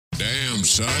Damn,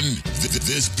 son,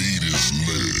 this beat is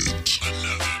lit.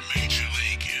 Another Major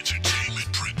League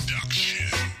Entertainment production.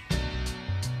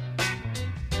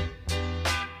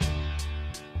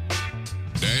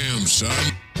 Damn,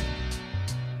 son.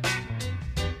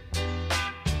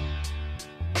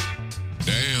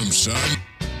 Damn, son.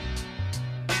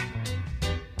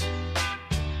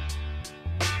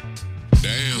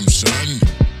 Damn, son.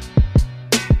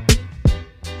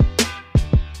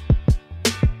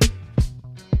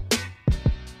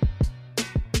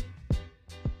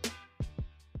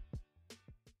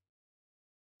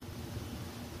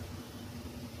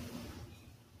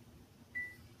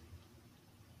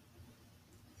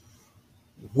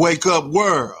 Wake up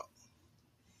world.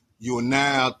 You are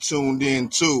now tuned in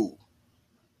to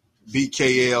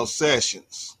BKL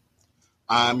Sessions.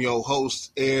 I'm your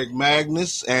host, Eric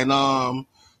Magnus, and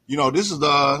this is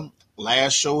the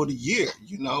last show of the year,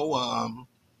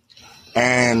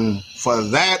 and for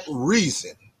that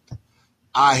reason,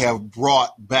 I have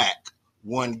brought back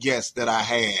one guest that I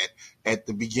had at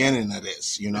the beginning of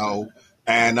this,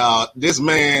 and this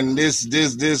man, this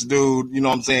dude,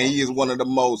 he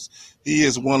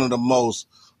is one of the most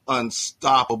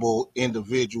unstoppable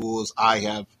individuals I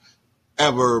have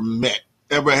ever met,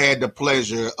 ever had the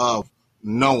pleasure of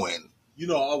knowing.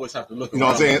 I always have to look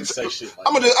around and say shit like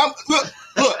look,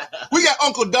 we got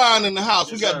Uncle Don in the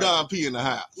house. Yes, we got sir. Don P in the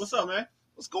house. What's up, man?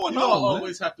 What's going I on, man?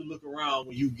 always have to look around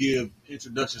when you give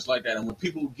introductions like that. And when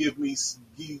people give me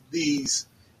these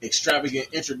extravagant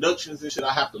introductions and shit,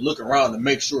 I have to look around to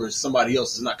make sure somebody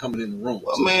else is not coming in the room.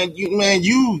 Well, man, you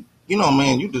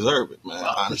deserve it, man.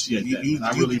 I Honestly, appreciate that.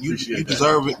 I really appreciate you that.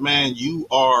 deserve it, man. You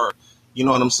are, you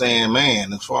know what I'm saying,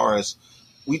 man. As far as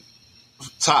we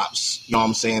tops,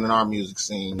 in our music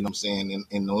scene, in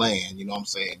the land,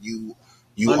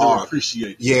 you are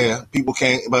appreciated. Yeah, people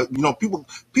can't, but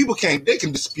people can't. They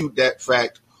can dispute that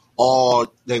fact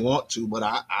all they want to, but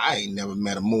I ain't never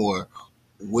met a more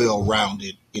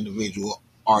well-rounded individual,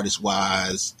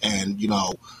 artist-wise, and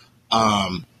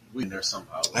We in there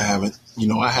somehow. I haven't.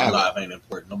 I haven't. Live ain't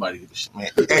important. Nobody give a shit. Man.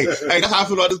 Hey, that's how I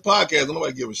feel about this podcast.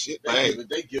 Nobody give a shit.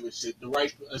 They give a shit.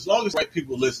 As long as right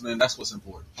people listening, that's what's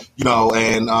important.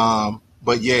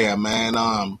 But yeah,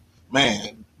 man,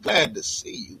 glad to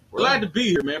see you, bro. Glad to be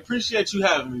here, man. Appreciate you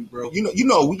having me, bro. We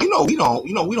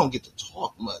don't get to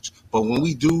talk much, but when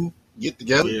we do get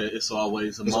together, yeah, it's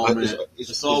always a moment.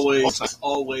 It's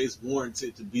always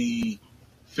warranted to be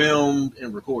filmed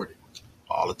and recorded.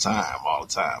 All the time,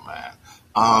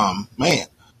 man.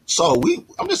 So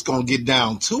I'm just gonna get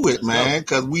down to it, man,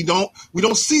 because we don't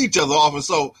see each other often.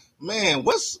 So, man,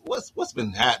 what's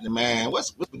been happening, man?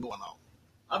 What's been going on?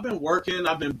 I've been working.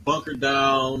 I've been bunkered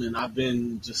down, and I've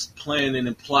been just planning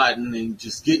and plotting and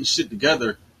just getting shit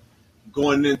together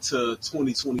going into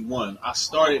 2021. I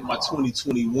started my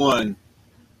 2021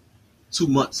 2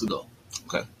 months ago.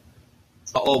 Okay.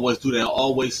 I always do that. I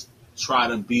always try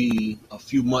to be a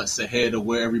few months ahead of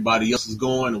where everybody else is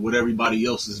going or what everybody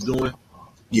else is doing.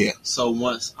 Yeah. So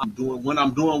when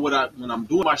I'm doing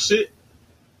my shit,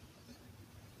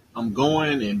 I'm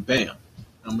going and bam,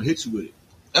 I'm gonna hit you with it.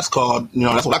 That's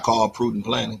that's what I call prudent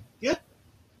planning. Yeah.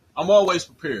 I'm always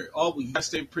prepared. You gotta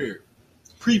stay prepared.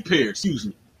 Prepared, excuse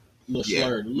me. A little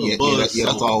slurred, a little buzz.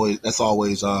 That's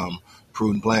always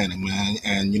prudent planning, man.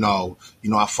 And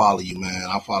I follow you, man.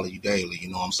 I follow you daily, you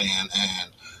know what I'm saying?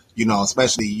 And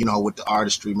especially, with the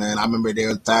artistry, man. I remember there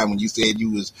was a time when you said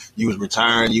you was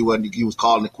retiring, you was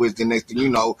calling the quiz. The next thing you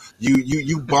know,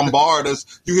 you bombard us.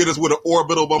 You hit us with an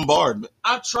orbital bombardment.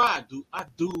 I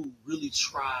do really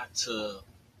try to.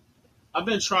 I've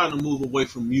been trying to move away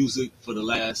from music for the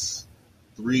last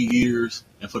 3 years,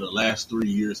 and for the last 3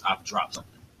 years, I've dropped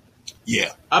something.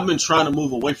 Yeah, I've been trying to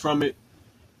move away from it,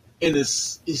 and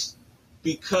it's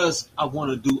because I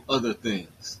want to do other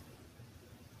things.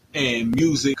 And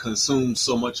music consumes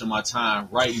so much of my time.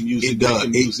 Writing music,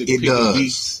 making music, picking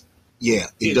beats. Yeah,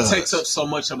 it does. It takes up so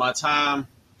much of my time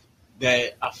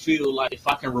that I feel like if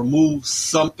I can remove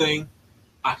something,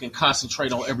 I can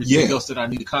concentrate on everything else that I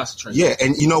need to concentrate on. Yeah,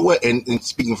 and you know what? And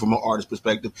speaking from an artist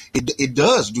perspective, it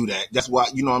does do that. That's why,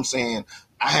 what I'm saying,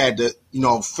 I had to,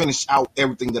 finish out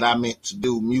everything that I meant to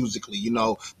do musically,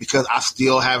 because I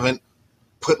still haven't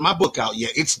put my book out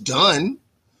yet. It's done.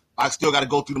 I still got to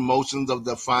go through the motions of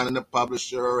the finding the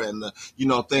publisher and the,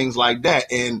 things like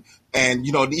that. And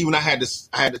even I had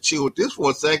to chill with this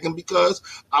for a second because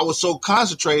I was so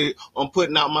concentrated on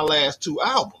putting out my last 2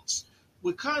 albums.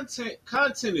 with content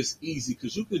is easy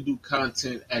because you can do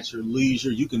content at your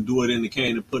leisure. You can do it in the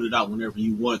can and put it out whenever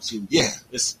you want to. Yeah.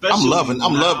 Especially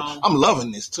I'm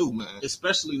loving this too, man.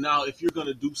 Especially now, if you're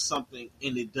gonna do something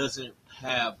and it doesn't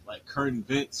have like current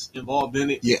events involved in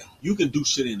it, Yeah. you can do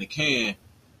shit in the can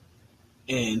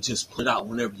and just put it out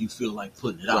whenever you feel like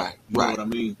putting it out. Right, You know right. what I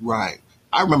mean? Right.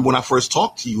 I remember when I first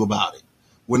talked to you about it.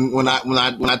 When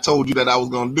I told you that I was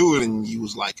gonna do it, and you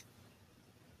was like,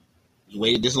 "You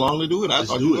waited this long to do it? I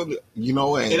Just thought do you it. were gonna." You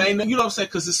know, and It ain't, you know what I'm saying?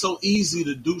 Because it's so easy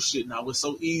to do shit now. It's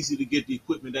so easy to get the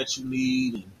equipment that you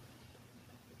need and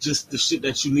just the shit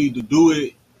that you need to do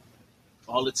it.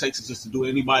 All it takes is just to do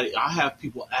it. I have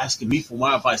people asking me for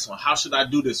my advice on how should I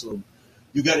do this, or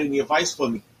you got any advice for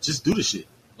me? Just do the shit.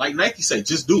 Like Nike say,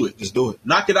 just do it. just do it.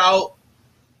 Knock it out.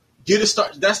 Get it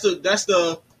started. That's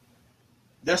the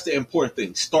important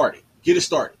thing. Start it. Get it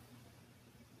started.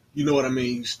 You know what I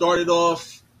mean? You start it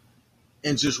off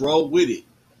and just roll with it.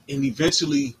 And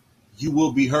eventually you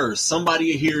will be heard.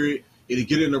 Somebody will hear it. It'll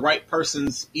get in the right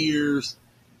person's ears.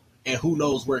 And who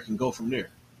knows where it can go from there.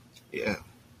 Yeah.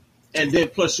 And then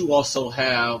plus you also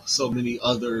have so many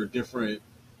other different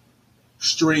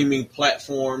streaming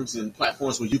platforms and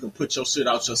platforms where you can put your shit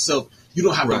out yourself. You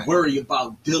don't have Right. to worry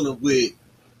about dealing with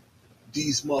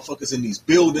these motherfuckers in these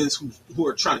buildings who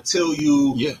are trying to tell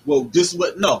you, Yeah. well, this is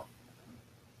what, no.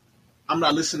 I'm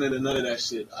not listening to none of that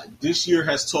shit. This year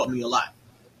has taught me a lot.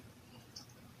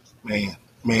 Man,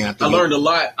 I learned a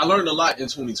lot. I learned a lot in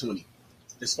 2020.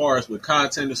 As far as with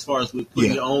content, as far as with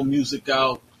putting Yeah. your own music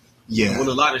out, Yeah. with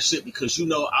a lot of shit, because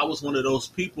I was one of those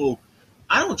people.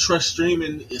 I don't trust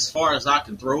streaming as far as I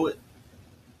can throw it,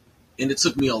 and it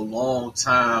took me a long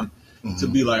time to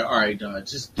be like, all right, dog,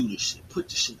 just do this shit, put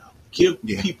this shit out, give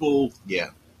Yeah. people Yeah.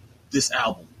 this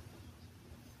album.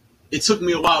 It took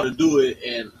me a while to do it,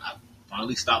 and I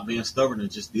finally stopped being stubborn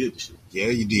and just did the shit. Yeah,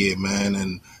 you did, man.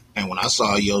 And when I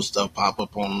saw your stuff pop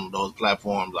up on those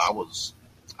platforms, I was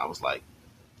like,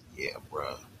 yeah,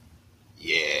 bruh.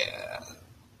 Yeah,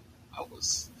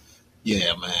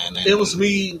 man. And It was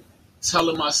me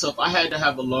telling myself I had to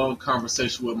have a long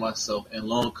conversation with myself and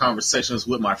long conversations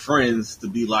with my friends to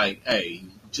be like, hey,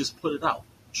 just put it out.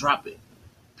 Drop it.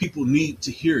 People need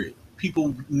to hear it.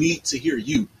 People need to hear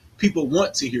you. People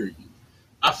want to hear you.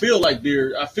 I feel like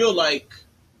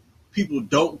people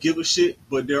don't give a shit,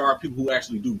 but there are people who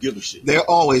actually do give a shit. There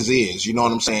always is, you know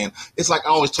what I'm saying? It's like I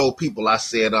always told people, I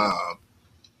said I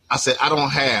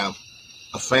don't have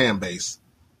a fan base.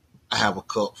 I have a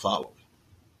cult following.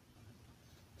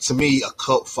 To me, a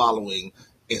cult following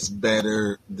is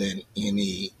better than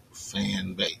any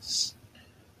fan base.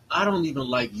 I don't even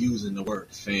like using the word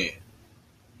fan,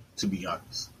 to be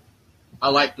honest. I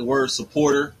like the word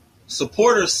supporter.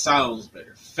 Supporter sounds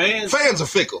better. Fans Fans are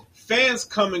fickle. Fans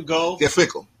come and go. They're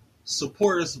fickle.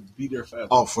 Supporters be there forever.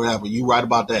 Oh, forever. You right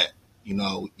about that. You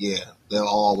know, yeah. They'll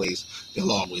always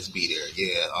be there.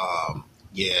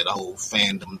 Yeah, the whole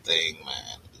fandom thing,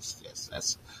 man.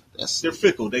 That's They're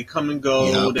fickle. They come and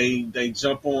go. Yeah. They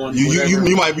jump on. You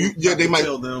whatever might they might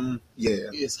tell them yeah.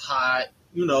 it's hot.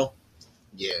 You know.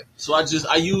 Yeah. So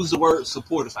I use the word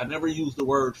supporters. I never use the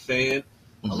word fan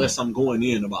unless I'm going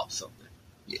in about something.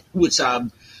 Yeah. Which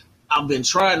I've been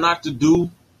trying not to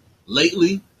do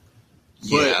lately.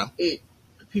 But Yeah.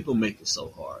 People make it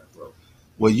so hard, bro.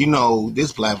 Well, you know,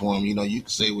 this platform, you know, you can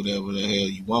say whatever the hell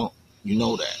you want. You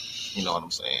know that. You know what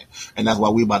I'm saying? And that's why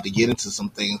we're about to get into some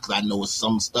things, because I know it's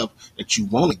some stuff that you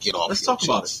want to get off. Let's your talk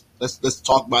about chest. Let's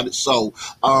talk about it. So,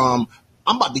 I'm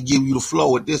about to give you the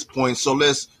flow at this point. So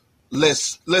let's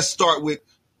start with,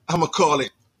 I'm gonna call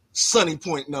it Sunny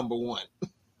Point number 1.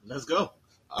 Let's go.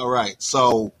 All right.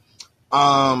 So,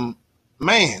 man,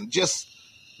 just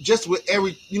with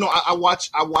every, you know, I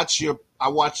watch your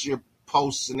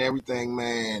posts and everything,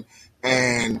 man.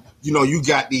 And, you know, you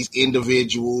got these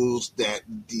individuals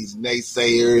these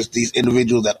naysayers, these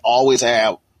individuals that always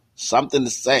have something to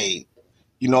say,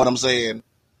 you know what I'm saying?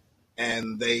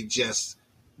 And they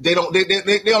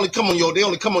only come on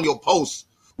your posts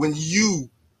when you,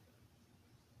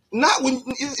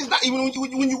 it's not even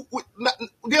when you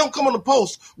they don't come on the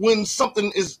post when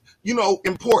something is, you know,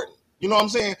 important. You know what I'm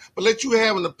saying? But let you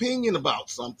have an opinion about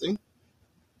something.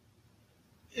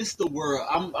 It's the world.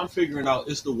 I'm figuring out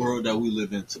it's the world that we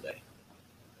live in today.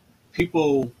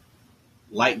 People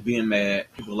like being mad.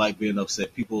 People like being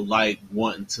upset. People like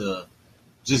wanting to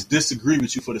just disagree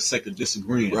with you for the sake of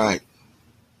disagreeing. Right.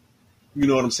 You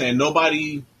know what I'm saying?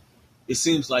 It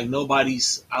seems like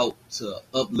nobody's out to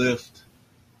uplift.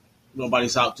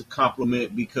 Nobody's out to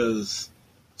compliment, because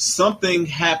something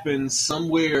happened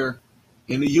somewhere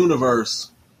in the universe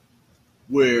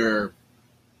where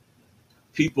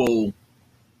people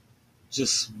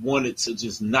just wanted to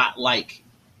just not like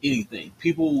anything.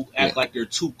 People act like they're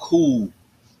too cool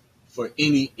for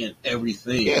any and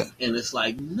everything. Yeah. And it's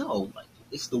like, no, like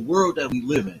it's the world that we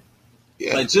live in.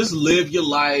 Yeah. Like just live your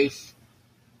life.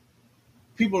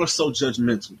 People are so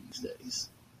judgmental these days.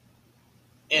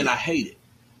 And I hate it.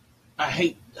 I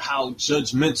hate how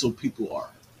judgmental people are.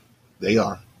 They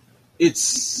are.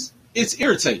 It's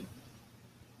irritating.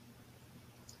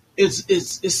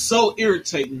 It's so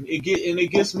irritating.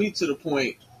 It gets me to the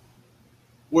point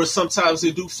where sometimes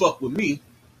they do fuck with me,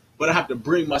 but I have to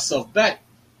bring myself back.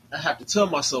 I have to tell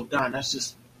myself, Don,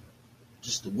 that's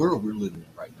just the world we're living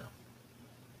in right now.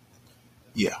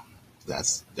 Yeah.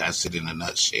 That's it in a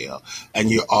nutshell.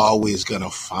 And you're always gonna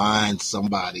find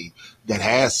somebody that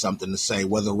has something to say,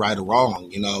 whether right or wrong.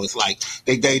 You know, it's like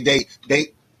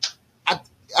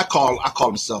I call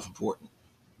them self-important.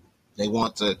 They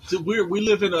want to. We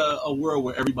live in a world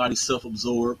where everybody's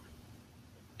self-absorbed.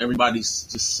 Everybody's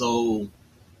just so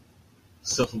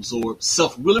self-absorbed.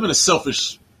 We live in it's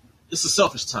a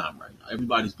selfish time right now.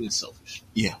 Everybody's being selfish.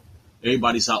 Yeah.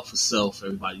 Everybody's out for self.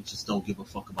 Everybody just don't give a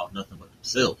fuck about nothing but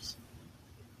themselves.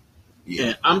 Yeah.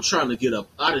 And I'm trying to get up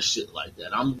out of shit like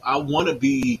that. I want to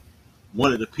be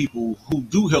one of the people who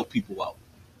do help people out,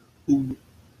 who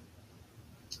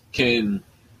can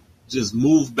just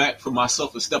move back from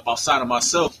myself and step outside of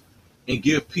myself and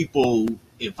give people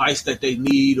advice that they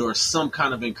need or some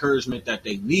kind of encouragement that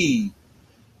they need.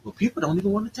 But people don't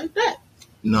even want to take that.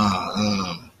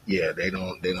 Nah. Yeah. They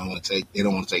don't want to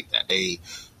take that.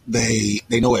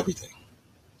 They know everything.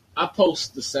 I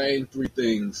post the same 3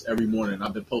 things every morning.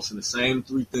 I've been posting the same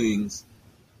 3 things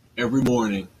every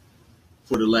morning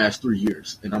for the last 3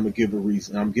 years, and I'm gonna give a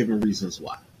reason. I'm giving reasons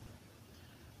why.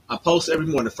 I post every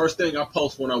morning. The first thing I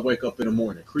post when I wake up in the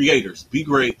morning: creators, be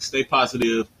great, stay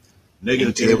positive.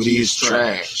 Negative energy is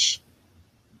trash.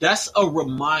 That's a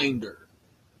reminder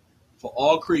for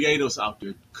all creators out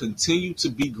there. Continue to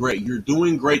be great. You're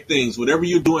doing great things. Whatever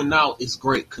you're doing now is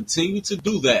great. Continue to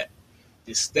do that.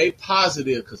 And stay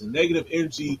positive, because the negative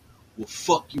energy will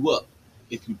fuck you up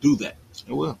if you do that.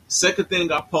 It will. Second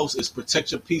thing I post is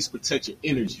protect your peace, protect your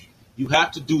energy. You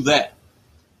have to do that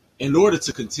in order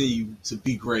to continue to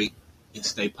be great and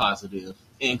stay positive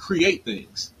and create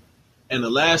things. And the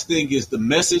last thing is the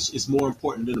message is more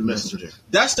important than the messenger.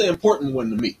 That's the important one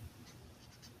to me.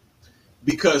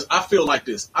 Because I feel like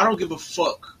this. I don't give a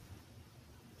fuck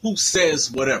who says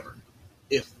whatever.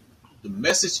 If the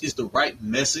message is the right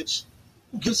message,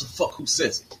 who gives a fuck who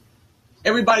says it?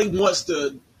 Everybody wants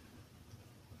to,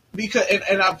 because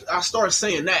and I started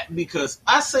saying that because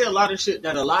I say a lot of shit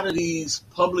that a lot of these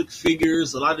public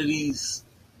figures, a lot of these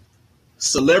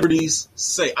celebrities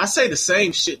say. I say the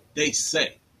same shit they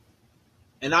say,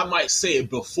 and I might say it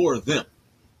before them,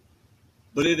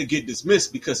 but it'll get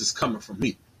dismissed because it's coming from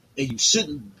me, and it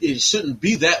shouldn't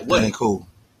be that way. That ain't cool.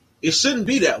 It shouldn't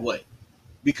be that way.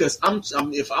 Because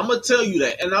if I'm gonna tell you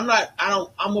that, and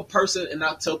I'm a person, and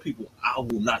I tell people I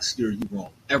will not steer you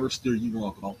wrong, ever steer you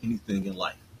wrong about anything in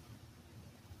life.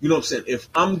 You know what I'm saying? If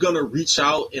I'm gonna reach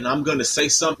out and I'm gonna say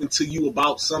something to you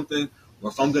about something,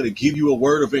 or if I'm gonna give you a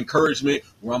word of encouragement,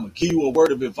 or I'm gonna give you a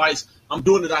word of advice, I'm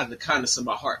doing it out of the kindness of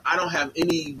my heart. I don't have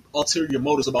any ulterior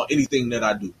motives about anything that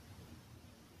I do.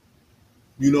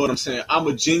 You know what I'm saying? I'm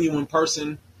a genuine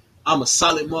person. I'm a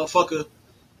solid motherfucker.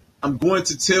 I'm going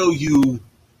to tell you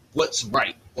what's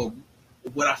right, or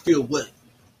what I feel what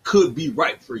could be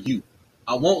right for you.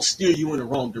 I won't steer you in the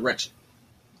wrong direction.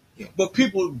 Yeah. But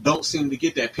people don't seem to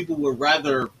get that. People would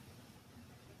rather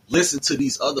listen to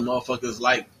these other motherfuckers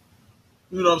like,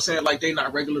 you know what I'm saying, like they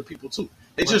not regular people too.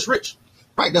 They're just rich.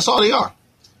 Right, that's all they are.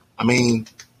 I mean,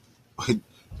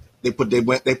 they put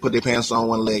their pants on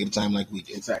one leg at a time like we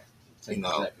did. Exactly. Take you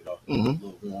know. the jacket off. Mm-hmm. A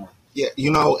little warm. Yeah,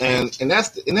 you know, and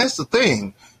that's the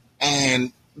thing.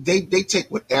 And they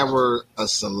take whatever a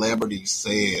celebrity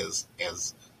says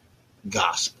as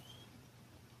gospel.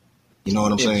 You know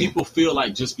what I'm saying? People feel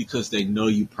like just because they know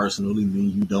you personally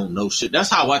mean you don't know shit.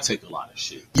 That's how I take a lot of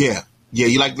shit. Yeah.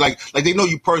 You like they know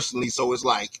you personally, so it's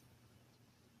like,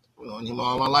 I've known him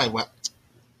all my life. What?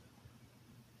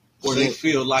 Or they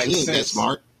feel like he ain't that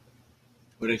smart.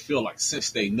 Or they feel like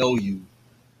since they know you,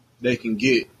 they can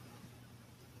get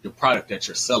the product that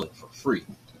you're selling for free.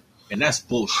 And that's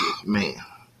bullshit.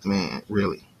 Man,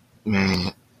 really.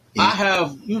 Man. Yeah. I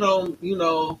have, you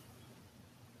know,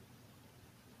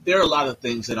 there are a lot of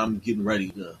things that I'm getting ready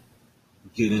to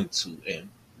get into, and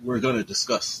we're going to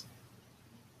discuss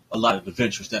a lot of the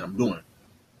ventures that I'm doing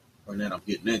or that I'm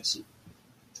getting into.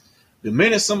 The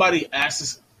minute somebody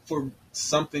asks for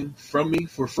something from me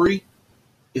for free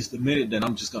is the minute that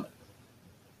I'm just going to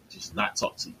just not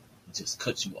talk to you, just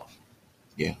cut you off.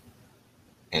 Yeah.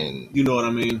 And You know what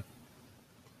I mean?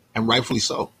 and rightfully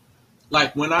so.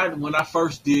 Like when I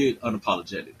first did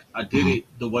Unapologetic, I did it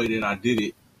the way that I did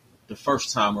it the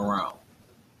first time around,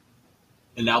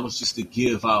 and that was just to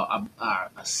give out.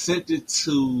 I sent it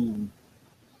to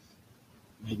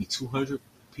maybe 200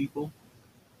 people,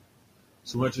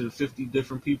 250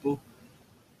 different people,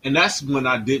 and that's when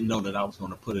I didn't know that I was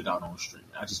going to put it out on stream.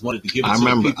 I just wanted to give it to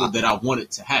the people that I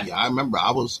wanted to have. Yeah, I remember.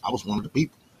 I was one of the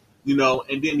people. You know,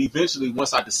 and then eventually,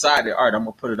 once I decided, all right, I'm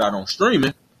gonna put it out on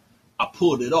streaming, I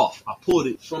pulled it off. I pulled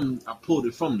it from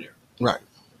there. Right.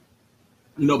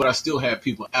 You know, but I still have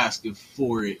people asking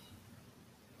for it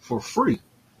for free.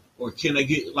 Or can I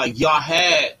get, like, y'all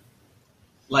had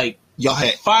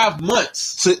 5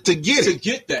 months to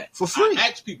get that for free. I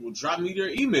asked people, drop me their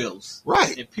emails.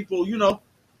 Right. And people, you know,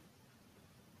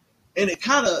 and it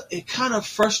kind of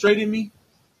frustrated me.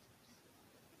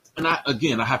 And I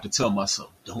have to tell myself,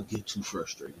 don't get too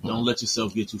frustrated. Don't let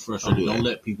yourself get too frustrated. Don't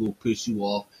let people piss you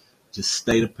off. Just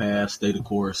stay the path, stay the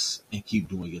course, and keep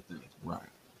doing your thing. Right.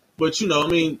 But, you know, I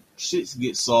mean, shits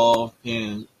get solved,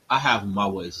 and I have my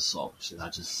ways of solving shit. I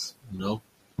just, you know,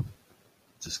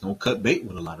 just gonna cut bait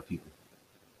with a lot of people.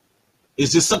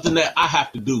 It's just something that I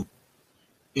have to do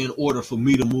in order for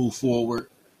me to move forward.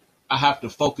 I have to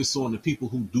focus on the people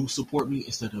who do support me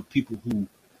instead of people who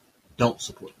don't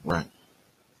support me. Right.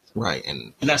 Right.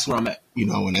 And that's where I'm at. You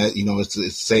know, and that, you know, it's the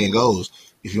saying goes,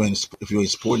 if you ain't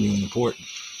supporting, you ain't important.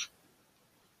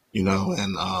 You know,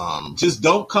 and just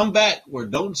don't come back or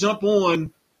don't jump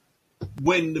on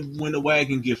when the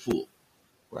wagon get full.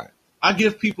 Right. I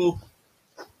give people,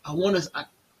 warning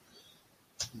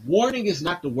is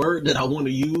not the word that I want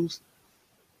to use.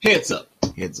 Heads up.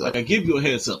 Heads up. Like, I give you a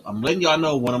heads up. I'm letting y'all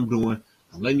know what I'm doing.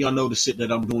 I'm letting y'all know the shit that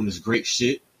I'm doing is great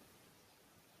shit.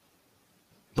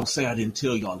 Don't say I didn't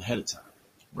tell y'all ahead of time.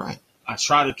 Right. I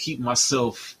try to keep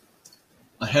myself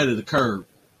ahead of the curve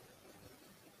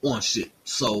on shit,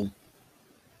 so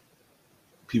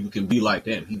people can be like,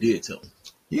 damn, he did tell me.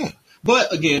 Yeah.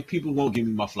 But again, people won't give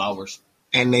me my flowers.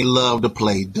 And they love to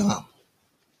play dumb.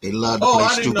 They love to play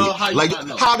stupid. Know how like,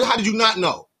 know. How did you not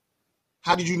know?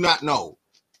 How did you not know?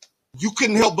 You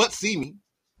couldn't help but see me.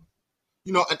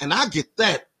 You know, and I get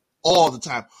that all the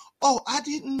time. Oh, I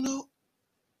didn't know.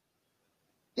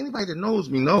 Anybody that knows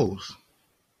me knows.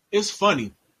 It's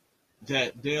funny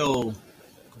that they'll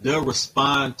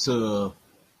respond to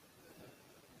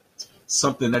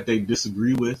something that they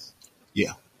disagree with.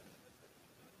 Yeah.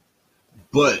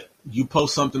 But you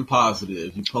post something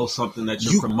positive. You post something that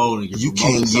you're promoting. You're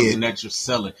promoting something that you're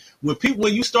selling.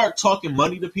 When you start talking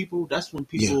money to people, that's when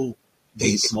people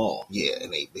get small. Yeah,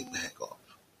 and they back off.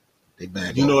 They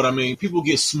back off. You know what I mean? People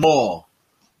get small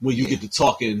when you get to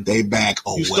talking. They back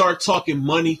off. You start talking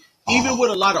money. Even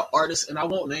with a lot of artists, and I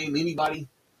won't name anybody,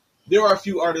 there are a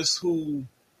few artists who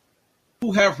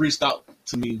have reached out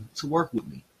to me to work with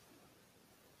me.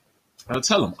 And I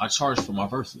tell them, I charge for my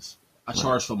verses. I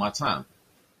charge for my time.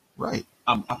 Right.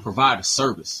 I provide a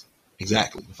service.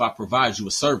 Exactly. If I provide you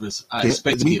a service, I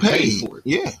expect to get paid for it.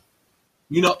 Yeah.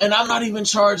 You know, and I'm not even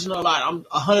charging a lot. I'm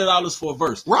 $100 for a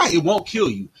verse. Right. It won't kill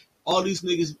you. All these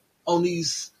niggas on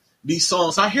these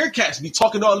songs, I hear cats be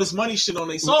talking all this money shit on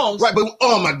their songs. Right, but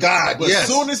oh my God, but yes. As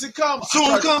soon as it comes,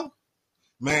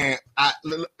 man, and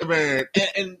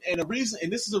the reason,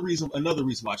 and this is another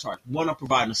reason why I charge. One, I'm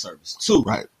providing a service. Two,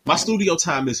 right, my studio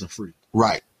time isn't free.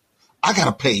 Right, I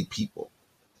gotta pay people.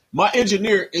 My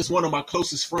engineer is one of my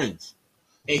closest friends,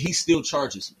 and he still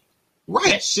charges me.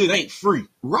 Right, that shit ain't free.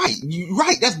 Right,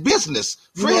 right. That's business.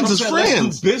 Friends is friends.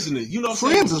 Let's do business. You know, what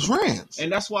friends is friends. And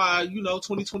that's why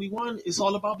 2021 is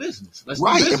all about business. Let's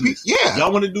do business. Yeah,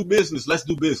 y'all want to do business? Let's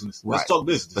do business. Right. Let's talk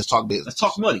business. Let's talk business. Let's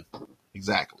talk money.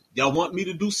 Exactly. Y'all want me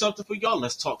to do something for y'all?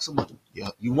 Let's talk some money.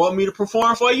 Yep. You want me to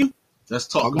perform for you? Let's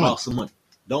talk about some money.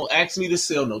 Don't ask me to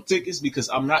sell no tickets because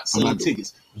I'm not selling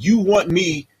tickets. You want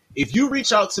me? If you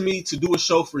reach out to me to do a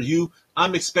show for you,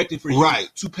 I'm expecting for you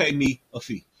to pay me a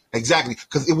fee. Exactly,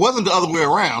 because it wasn't the other way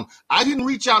around. I didn't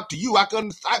reach out to you. I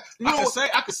could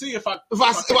see if I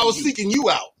was seeking you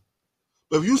out.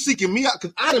 But if you seeking me out,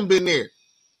 because I didn't been there,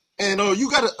 and you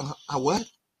got to what?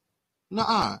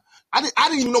 Nuh-uh. I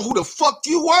didn't even know who the fuck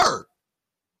you were.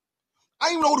 I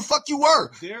didn't even know who the fuck you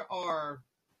were. There are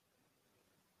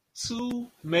 2,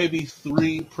 maybe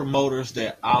 3 promoters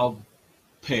that I'll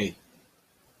pay.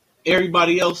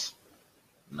 Everybody else,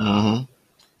 mm-hmm.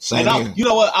 Same and you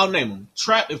know what? I'll name them.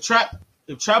 If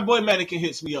Trap Boy Mannequin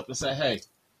hits me up and say, "Hey,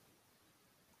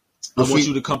 I want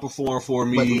you to come perform for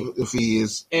me," if he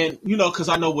is, and because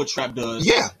I know what Trap does,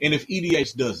 yeah, and if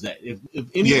EDH does that,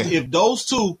 if those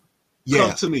two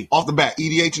come to me off the bat,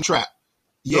 EDH and Trap,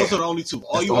 those are the only two.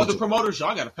 All you other promoters,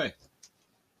 y'all gotta pay.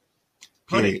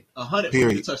 Period. 100 for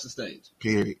Period. you to touch the stage.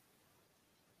 Period.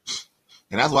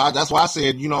 And that's why I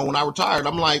said, when I retired,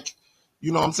 I'm like,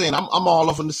 you know what I'm saying? I'm all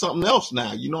off into something else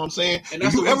now. You know what I'm saying? And If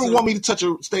that's you the ever reason- want me to touch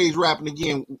a stage rapping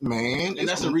again, man. And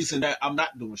that's the reason that I'm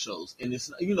not doing shows. And it's,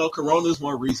 Corona is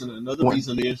one reason. Another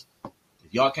reason is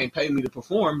if y'all can't pay me to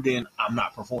perform, then I'm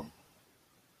not performing.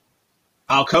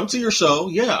 I'll come to your show.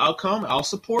 Yeah, I'll come. I'll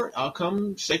support. I'll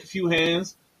come shake a few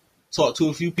hands, talk to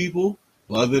a few people.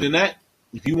 But other than that,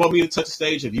 if you want me to touch the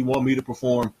stage, if you want me to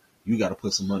perform, you got to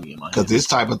put some money in my hand. Because this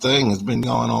type of thing has been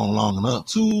going on long enough.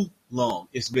 Too long.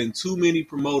 It's been too many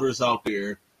promoters out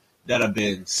there that have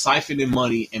been siphoning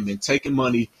money and been taking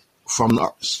money From the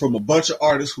artists. from a bunch of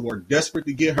artists who are desperate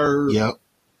to get heard, Yep.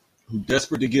 who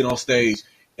desperate to get on stage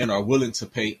and are willing to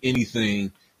pay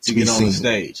anything to To be get on the seen.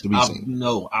 stage. To be seen.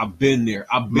 No, I've been there.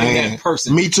 I've been Man, that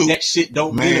person. me too. That shit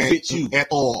don't Man, benefit you. at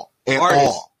all. At Artists.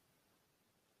 all.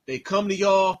 They come to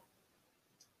y'all,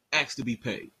 ask to be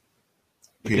paid.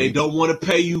 If they Period. don't want to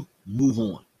pay you, move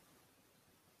on.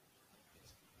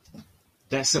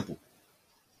 That simple.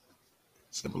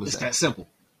 Simple as It's that. that simple.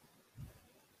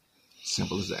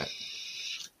 Simple as that.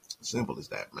 Simple as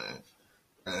that, man.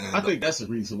 And I think that's the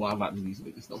reason why a lot of these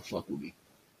niggas don't fuck with me.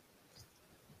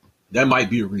 That might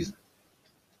be a reason.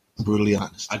 brutally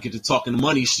honest. I get to talking the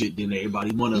money shit, then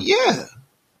everybody wanna. Yeah.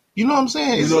 You know what I'm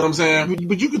saying? You know what I'm saying?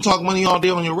 But you can talk money all day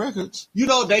on your records.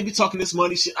 They be talking this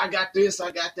money shit. I got this,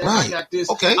 I got that, I Right. got this.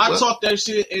 Okay, I well- talk that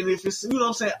shit, and if it's, you know what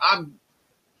I'm saying?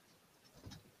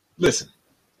 Listen.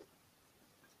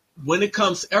 When it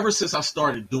comes, ever since I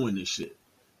started doing this shit,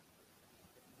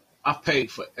 I've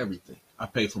paid for everything. I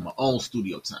paid for my own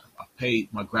studio time. I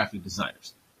paid my graphic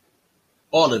designers.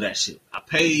 All of that shit. I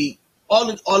paid all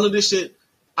of this shit.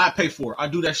 I pay for it. I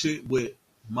do that shit with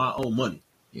my own money.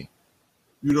 Yeah.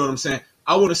 You know what I'm saying?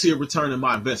 I want to see a return in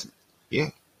my investment. Yeah.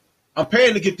 I'm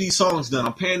paying to get these songs done.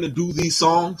 I'm paying to do these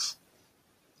songs.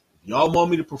 Y'all want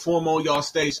me to perform on y'all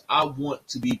stage? I want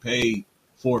to be paid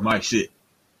for my shit.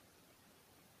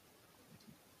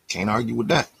 Can't argue with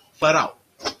that. Flat out.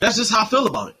 That's just how I feel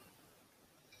about it.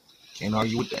 Can't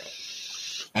argue with that.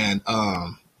 And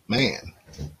man,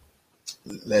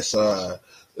 let's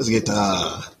get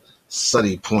to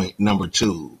study point number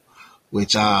 2,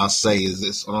 which I'll say is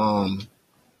this. I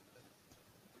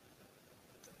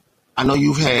know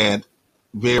you've had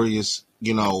various,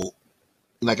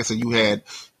 like I said, you had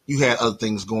other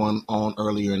things going on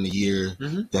earlier in the year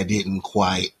that didn't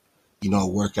quite,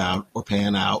 work out or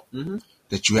pan out,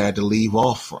 that you had to leave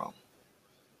off from.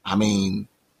 I mean,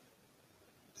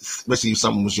 especially if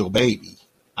something was your baby.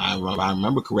 I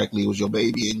remember correctly, it was your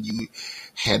baby, and you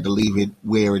had to leave it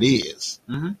where it is.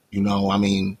 I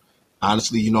mean,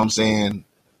 honestly, you know what I'm saying?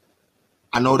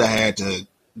 I know that I had to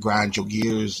grind your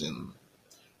gears, and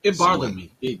It bothered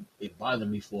me. It bothered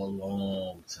me for a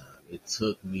long time. It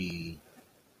took me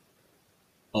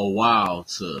a while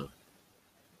to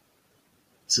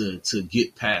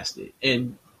get past it.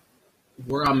 And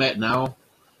where I'm at now,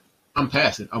 I'm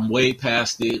past it. I'm way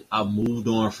past it. I've moved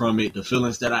on from it. The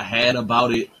feelings that I had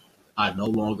about it, I no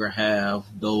longer have.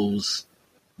 Those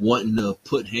wanting to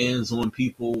put hands on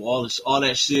people, all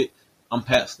that shit, I'm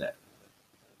past that.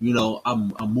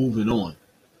 I'm moving on.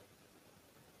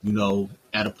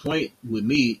 At a point with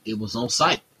me, it was on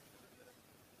site.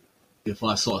 If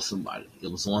I saw somebody, it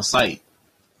was on site.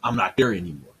 I'm not there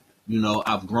anymore.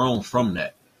 I've grown from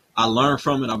that. I learned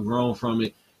from it. I've grown from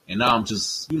it. And now I'm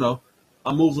just,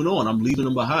 I'm moving on. I'm leaving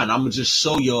them behind. I'm going to just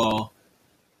show y'all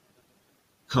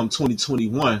come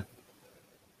 2021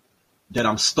 that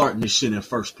I'm starting this shit in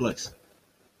first place.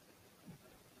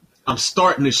 I'm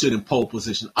starting this shit in pole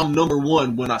position. I'm number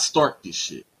 1 when I start this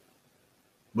shit.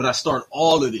 When I start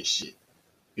all of this shit.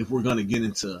 If we're going to get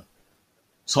into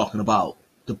talking about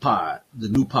the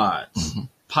new pods,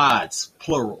 pods,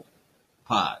 plural,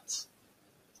 pods,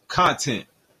 content,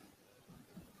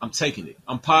 I'm taking it.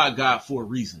 I'm Pod God for a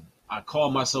reason. I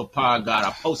call myself Pod God.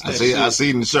 I post that shit. I see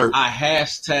in the shirt. I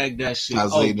hashtag that shit.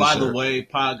 By the way,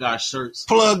 Pod God shirts.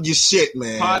 Plug your shit,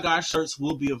 man. Pod God shirts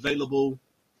will be available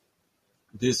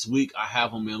this week. I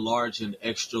have them in large and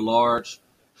extra large.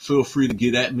 Feel free to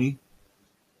get at me.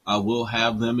 I will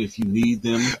have them if you need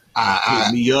them.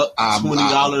 Hit me up.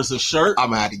 $20 a shirt. I'm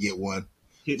going to have to get one.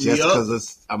 Hit Just me up.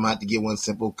 because I'm going to have to get one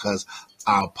simple because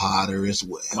I'm Potter as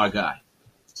well. My guy.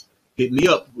 Hit me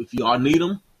up if y'all need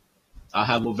them. I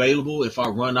have them available. If I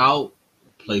run out,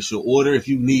 place your order. If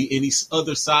you need any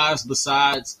other size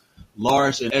besides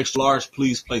large and extra large,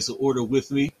 please place an order with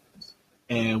me.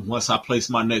 And once I place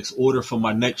my next order for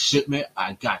my next shipment,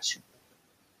 I got you.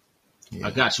 Yeah.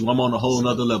 I got you. I'm on a whole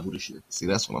nother level this year. See,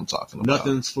 that's what I'm talking about.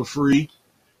 Nothing's for free.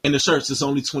 And the shirts is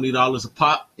only $20 a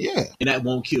pop. Yeah. And that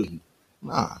won't kill you.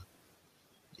 Nah.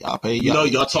 Y'all pay You know,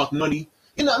 y'all talk money.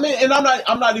 You know what I mean? And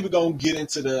I'm not even gonna get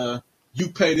into the you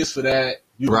pay this for that.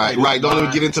 You Right. Don't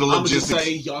even get into the I'm logistics. just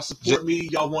say y'all support me.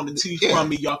 Y'all want a tee from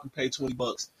me. Y'all can pay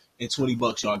 $20, and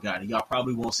 $20 y'all got it. Y'all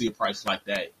probably won't see a price like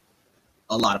that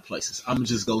a lot of places. I'm gonna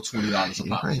just go $20 a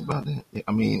You're pop. right about that. Yeah,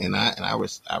 I mean, and I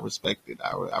respect it.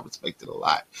 I respect it a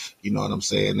lot. You know what I'm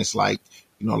saying? It's like,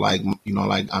 I'm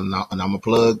a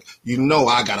plug. You know,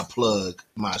 I gotta plug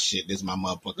my shit. This is my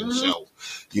motherfucking show.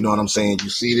 You know what I'm saying? You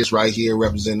see this right here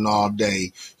representing all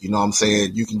day. You know what I'm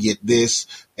saying? You can get this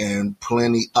and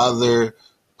plenty other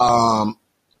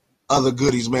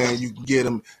goodies, man. You can get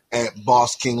them at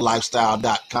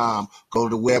BossKingLifestyle.com. Go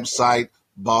to the website,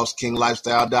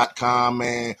 BossKingLifestyle.com,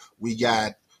 man. We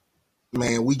got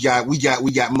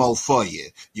more for you.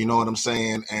 You know what I'm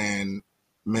saying? And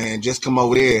man, just come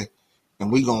over there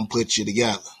and we gonna put you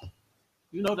together.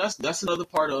 You know, that's another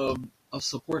part of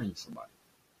supporting somebody.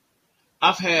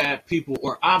 I've had people,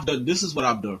 this is what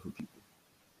I've done for people.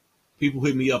 People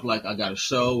hit me up like, I got a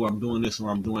show, or I'm doing this, or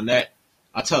I'm doing that.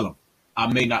 I tell them,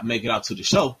 I may not make it out to the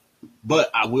show, but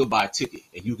I will buy a ticket,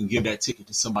 and you can give that ticket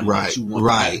to somebody that you want.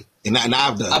 Right. And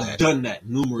I've done that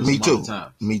numerous amount of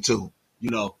times. Me too.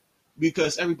 You know,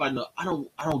 because everybody knows I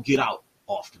don't get out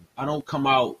often. I don't come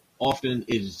out often.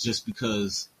 It's just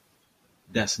because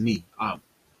that's me. I'm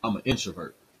an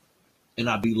introvert, and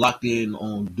I be locked in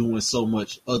on doing so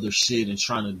much other shit and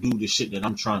trying to do the shit that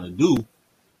I'm trying to do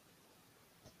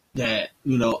that,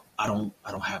 you know, I don't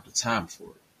have the time for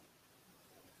it.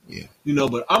 Yeah. You know,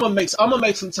 but I'm gonna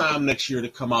make some time next year to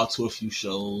come out to a few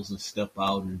shows and step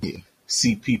out and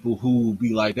see people who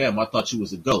be like, damn, I thought you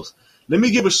was a ghost. Let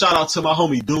me give a shout out to my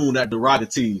homie Dune at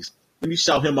Derogatees. Let me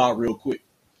shout him out real quick.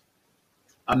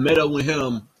 I met up with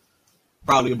him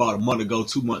probably about a month ago,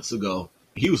 2 months ago.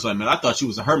 He was like, man, I thought you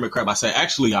was a hermit crab. I said,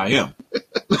 actually, I am.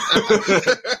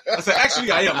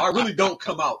 I really don't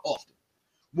come out often.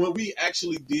 When we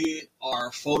actually did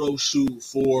our photo shoot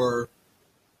for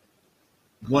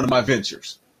one of my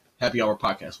ventures, Happy Hour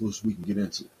Podcast, which we can get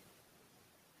into.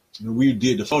 When we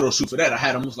did the photo shoot for that, I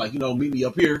had him, was like, you know, meet me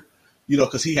up here, you know,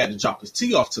 because he had to drop his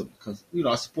tee off to me because, you know,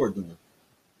 I support him.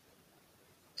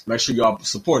 Make sure y'all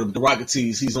support him.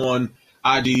 Derogatees, he's on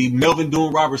ID. Melvin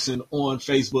Doon Robertson on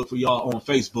Facebook for y'all on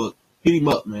Facebook. Hit him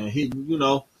up, man. You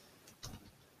know,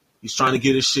 he's trying to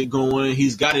get his shit going.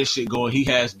 He's got his shit going. He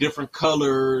has different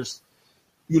colors.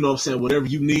 You know what I'm saying? Whatever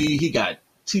you need. He got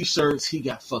T-shirts. He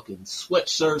got fucking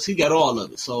sweatshirts. He got all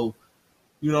of it. So,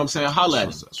 you know what I'm saying? Holla at him.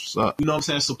 What's up? You know what I'm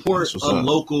saying? Support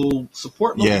local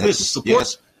business.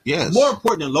 Support. Yes. More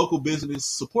important than local business,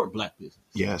 support black business.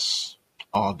 Yes.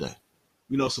 All day.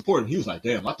 You know, support him. He was like,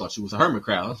 damn, I thought you was a hermit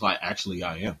crab. I was like, actually,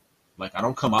 I am. Like, I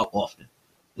don't come out often.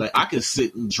 Like, I can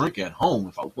sit and drink at home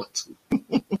if I want to.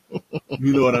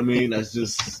 You know what I mean? It's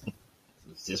just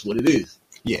what it is.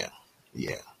 Yeah.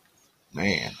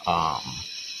 Man.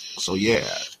 So yeah,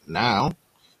 now,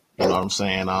 you know what I'm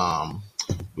saying?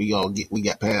 We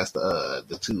got past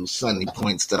the two Sunday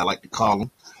points that I like to call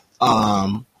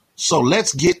them. So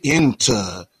let's get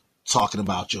into talking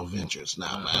about your ventures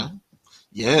now, man.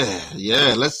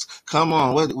 Yeah. Let's come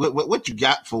on. What you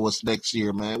got for us next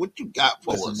year, man? What you got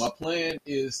for us? My plan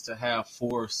is to have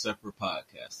 4 separate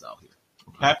podcasts out here.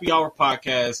 Okay. Happy Hour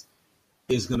Podcast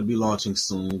is going to be launching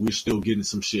soon. We're still getting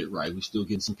some shit right. We're still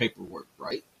getting some paperwork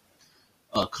right.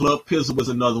 Club Pizzle was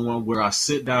another one where I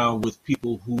sit down with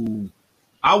people who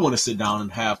I want to sit down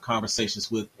and have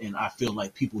conversations with, and I feel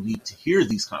like people need to hear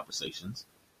these conversations.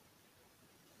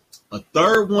 A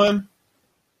third one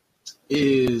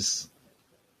is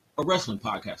a wrestling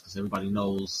podcast because everybody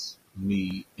knows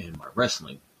me and my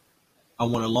wrestling. I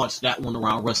want to launch that one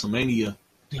around WrestleMania.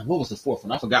 Damn, what was the 4th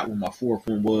one? I forgot what my 4th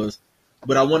one was.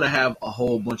 But I want to have a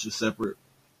whole bunch of separate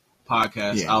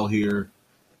podcasts out here,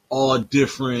 all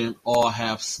different, all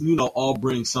have, you know, all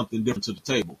bring something different to the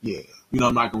table. Yeah. You know,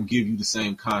 I'm not going to give you the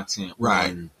same content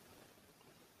on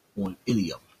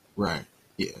any of them. Right.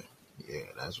 Yeah,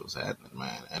 that's what's happening,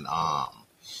 man. And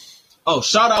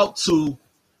shout out to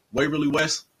Waverly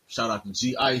West. Shout out to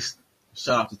G Ice.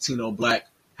 Shout out to Tino Black.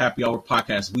 Happy Hour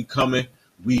Podcast. We coming.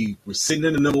 We're sitting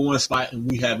in the #1 spot, and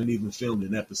we haven't even filmed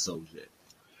an episode yet.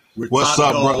 What's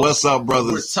up,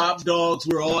 brothers? We're top dogs.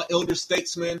 We're all elder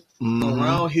statesmen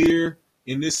around here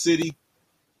in this city,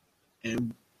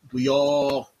 and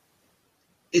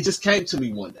it just came to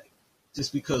me one day,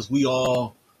 just because we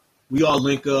all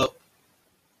link up,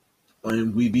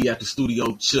 and we be at the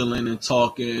studio chilling and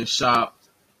talking shop.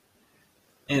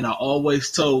 And I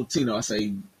always told Tino, I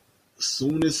say, as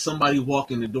soon as somebody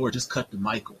walk in the door, just cut the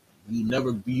mic on.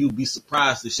 You'll be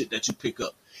surprised the shit that you pick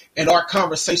up. And our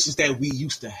conversations that we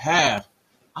used to have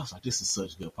I was like, this is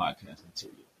such good podcast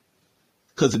material.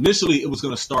 Because initially it was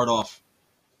going to start off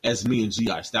as me and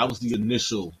G-Ice. That was the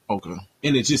initial. Okay.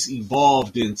 And it just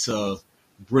evolved into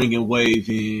bringing Wave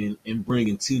in and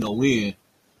bringing Tino in.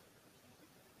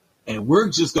 And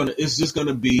it's just going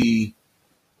to be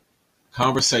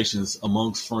conversations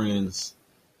amongst friends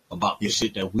about the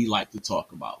shit that we like to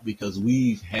talk about, because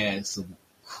we've had some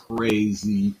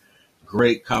crazy,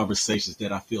 great conversations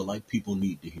that I feel like people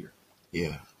need to hear.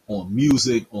 Yeah. On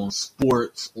music, on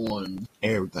sports, on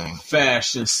everything,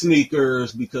 fashion,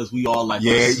 sneakers, because we all like.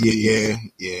 Yeah.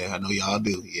 I know y'all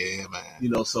do. Yeah,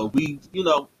 man. So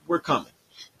we're coming.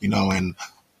 And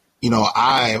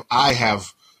I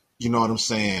have, you know what I'm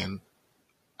saying?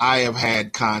 I have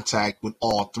had contact with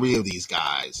all three of these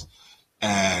guys.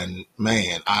 And,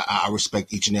 man, I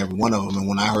respect each and every one of them. And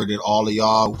when I heard that all of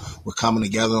y'all were coming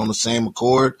together on the same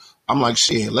accord, I'm like,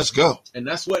 shit, let's go. And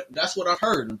that's what I've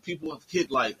heard. And people have hit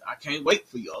like, I can't wait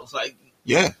for y'all. It's like,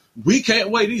 yeah, we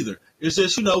can't wait either. It's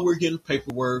just, we're getting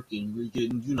paperwork and we're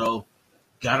getting,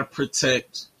 gotta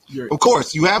protect your. Of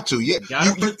course, you have to. Yeah,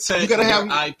 gotta protect your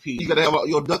IP. You gotta have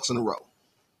your ducks in a row.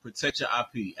 Protect your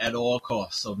IP at all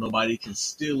costs, so nobody can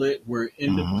steal it. We're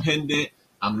independent.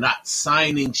 I'm not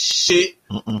signing shit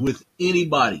with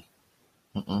anybody.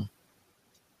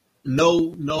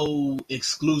 No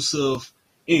exclusive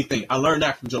anything. I learned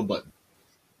that from Joe Budden,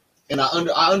 and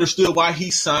I understood why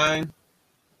he signed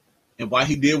and why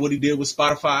he did what he did with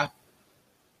Spotify.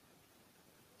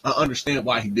 I understand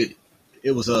why he did it.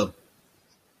 It was a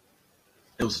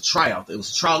tryout. It was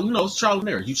a trial. It's trial and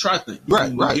error. You try things.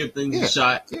 Right. You give things a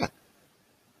shot. Yeah.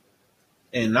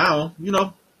 And now,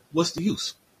 what's the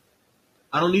use?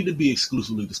 I don't need to be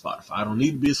exclusively to Spotify. I don't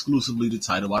need to be exclusively to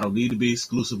Tidal. I don't need to be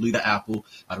exclusively to Apple.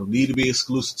 I don't need to be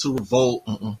exclusive to Revolt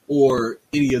or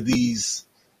any of these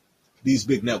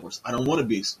big networks. I don't want to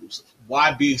be exclusive.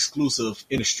 Why be exclusive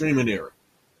in a streaming era?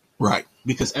 Right.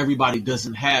 Because everybody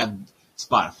doesn't have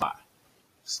Spotify.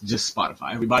 It's just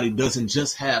Spotify. Everybody doesn't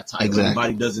just have Tidal. Exactly.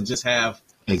 Everybody doesn't just have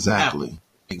Apple.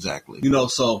 Exactly.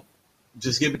 So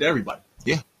just give it to everybody.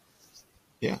 Yeah.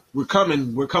 Yeah. We're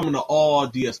coming to all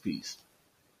DSPs.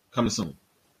 Coming soon.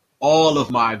 All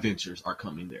of my ventures are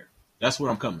coming there. That's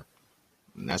where I'm coming.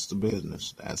 And that's the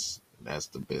business. That's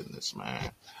the business,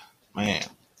 man. Man,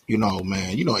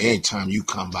 anytime you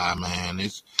come by, man,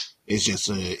 it's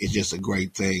just a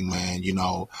great thing, man.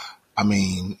 I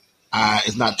mean,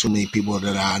 it's not too many people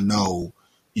that I know,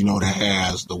 that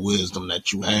has the wisdom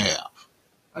that you have.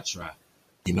 I try.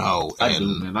 I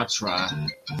do, man. I try.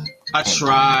 I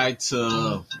try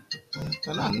to.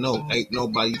 And I know ain't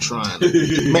nobody trying.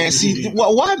 Man, see,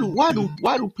 why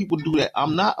do people do that?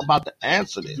 I'm not about to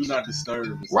answer this. Do not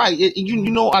disturb. Right. I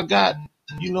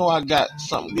got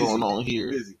something going on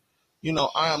here. Busy.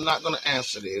 I am not going to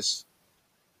answer this.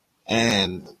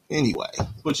 And anyway.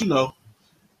 But,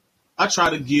 I try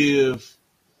to give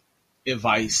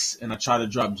advice and I try to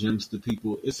drop gems to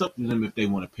people. It's up to them if they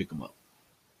want to pick them up.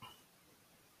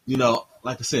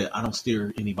 Like I said, I don't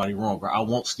steer anybody wrong, or I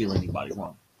won't steer anybody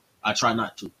wrong. I try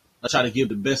not to. I try to give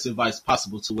the best advice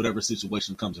possible to whatever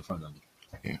situation comes in front of me.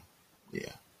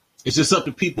 Yeah. It's just up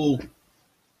to people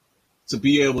to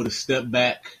be able to step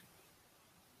back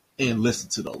and listen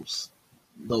to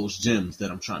those gems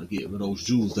that I'm trying to give, or those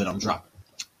jewels that I'm dropping.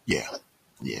 Yeah,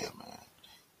 man.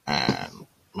 And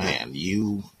man,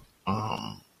 we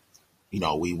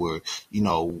were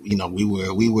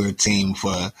a team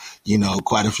for,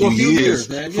 quite a few years,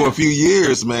 man. For a few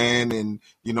years, man. And,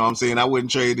 what I'm saying, I wouldn't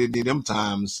trade any of them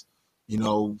times,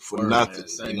 for nothing.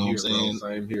 Man, what I'm saying?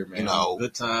 Same here, man.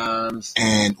 Good times.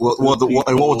 And what was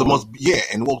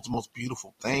the most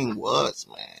beautiful thing was,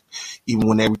 man, even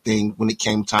when it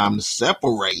came time to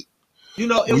separate,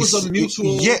 it was a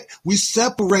mutual. Yeah, we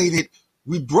separated.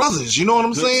 We brothers, you know what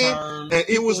I'm saying? Terms, and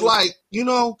it was like,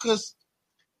 because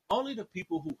only the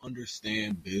people who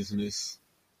understand business,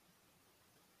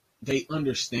 they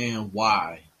understand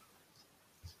why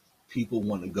people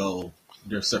want to go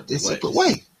their separate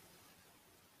way.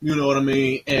 You know what I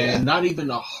mean? And not even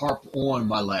to harp on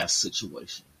my last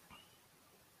situation.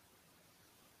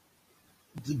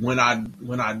 When I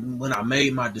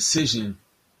made my decision,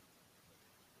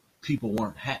 people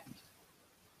weren't happy.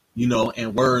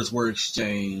 And words were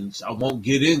exchanged. I won't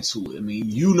get into it. I mean,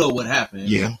 you know what happened.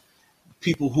 Yeah.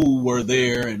 People who were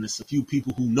there, and it's a few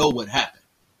people who know what happened.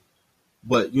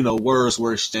 But, words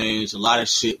were exchanged. A lot of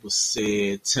shit was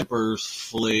said. Tempers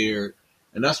flared.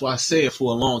 And that's why I said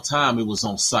for a long time it was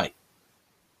on site.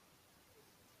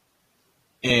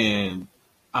 And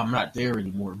I'm not there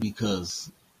anymore because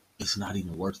it's not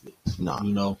even worth it. No.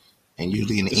 You know? And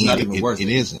usually in the end, it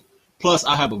isn't. Plus,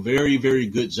 I have a very, very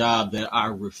good job that I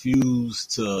refuse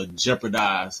to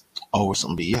jeopardize Over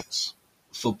some BS.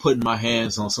 for putting my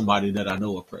hands on somebody that I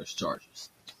know will press charges.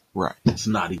 Right. It's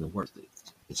not even worth it.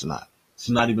 It's not. It's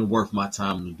not even worth my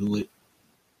time to do it.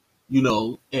 You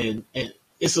know, and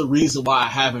it's a reason why I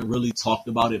haven't really talked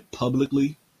about it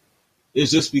publicly.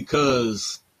 It's just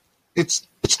because It's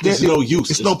there's no use.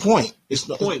 It's no point. It's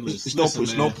pointless. It's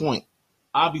Listen, no man, point.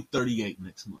 I'll be 38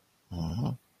 next month.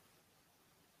 Uh-huh.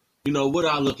 You know, what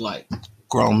I look like,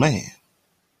 Grown man.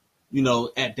 you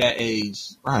know, at that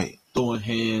age, Right. throwing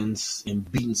hands and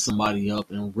beating somebody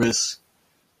up and risk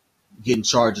getting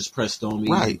charges pressed on me,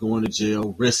 Right. going to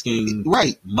jail, risking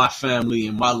Right. my family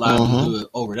and my livelihood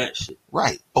over that shit.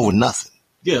 Right. Over nothing.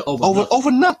 Yeah,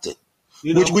 Over nothing.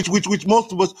 you know? Which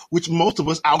most of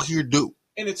us out here do.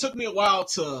 And it took me a while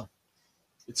to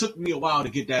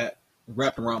get that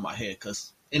wrapped around my head,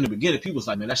 because in the beginning people was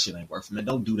like, man, that shit ain't worth it, man.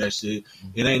 Don't do that shit.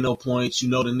 It ain't no point. You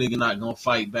know the nigga not gonna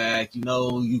fight back. You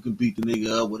know you can beat the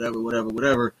nigga up,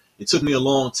 whatever. It took me a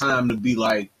long time to be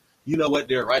like, you know what,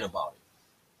 they're right about it.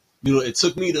 You know, it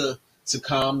took me to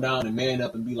calm down and man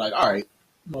up and be like, all right,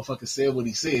 motherfucker said what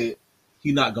he said.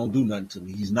 He not gonna do nothing to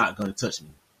me. He's not gonna touch me.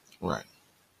 Right.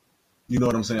 You know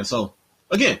what I'm saying? So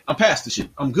again, I'm past the shit.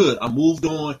 I'm good. I moved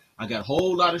on. I got a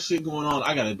whole lot of shit going on.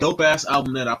 I got a dope ass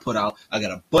album that I put out. I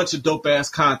got a bunch of dope ass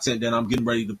content that I'm getting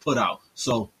ready to put out.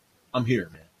 So I'm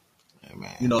here, man. Yeah,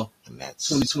 man. You know, And that's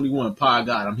 2021, Pie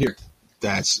God, I'm here.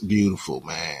 That's beautiful,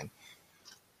 man.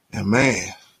 And man,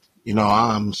 you know,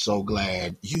 I'm so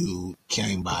glad you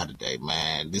came by today,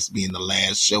 man. This being the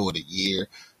last show of the year,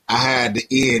 I had to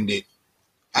end it.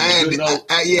 On a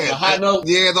high note?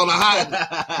 Yeah, it's on a high.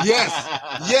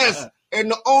 Yes.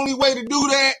 And the only way to do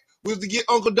that was to get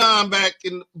Uncle Don back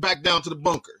down to the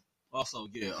bunker. Also,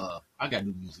 yeah, I got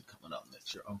new music coming out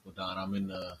next year, Uncle Don.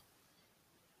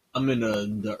 I'm in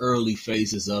the early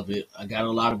phases of it. I got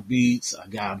a lot of beats.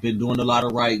 I've been doing a lot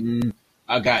of writing.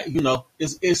 I got, you know,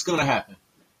 it's gonna happen.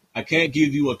 I can't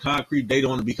give you a concrete date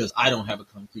on it because I don't have a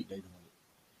concrete date on it.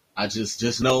 I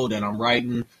just know that I'm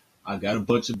writing. I got a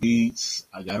bunch of beats.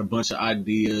 I got a bunch of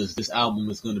ideas. This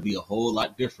album is going to be a whole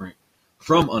lot different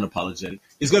from Unapologetic.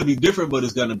 It's going to be different, but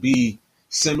it's going to be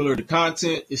similar to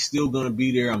content. It's still going to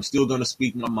be there. I'm still going to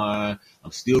speak my mind.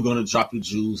 I'm still going to drop the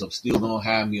jewels. I'm still going to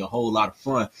have me a whole lot of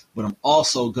fun. But I'm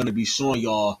also going to be showing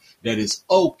y'all that it's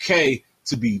okay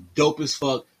to be dope as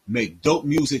fuck, make dope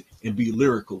music, and be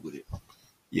lyrical with it.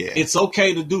 Yeah. It's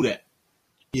okay to do that.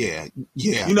 Yeah.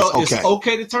 You know, it's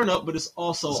okay to turn up, but it's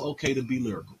also okay to be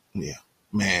lyrical. Yeah.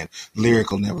 Man,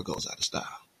 lyrical never goes out of style.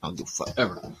 I don't give a fuck.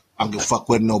 Ever. I don't give a fuck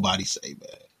what nobody say, man.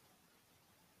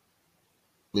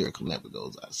 Lyrical never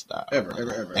goes out of style. Ever.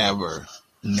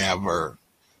 Never.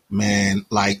 Man,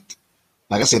 like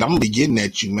I said, I'm gonna be getting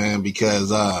at you, man,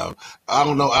 because I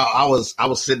don't know. I was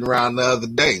sitting around the other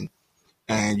day,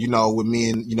 and you know, with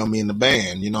me and the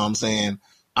band, you know what I'm saying?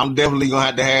 I'm definitely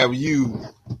gonna have you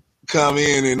come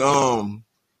in and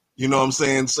you know what I'm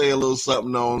saying, say a little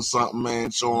something on something, man,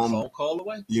 show them. Phone call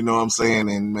away. You know what I'm saying?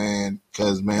 And man,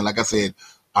 because man, like I said,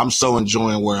 I'm so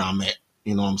enjoying where I'm at.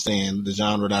 You know what I'm saying? The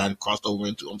genre that I crossed over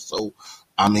into. It's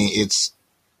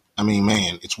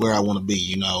where I want to be,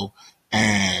 you know.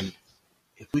 And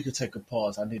if we could take a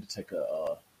pause, I need to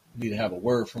have a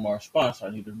word from our sponsor. I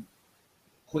need a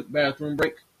quick bathroom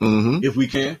break, if we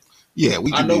can. Yeah,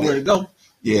 we can. I know where to go.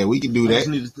 Yeah, we can do I that. just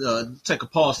need to take a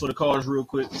pause for the cars real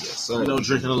quick. Yes, sir. You know,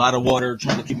 drinking a lot of water,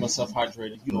 trying to keep myself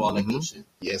hydrated. You know, all that good shit.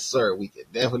 Yes, sir. We can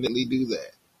definitely do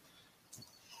that.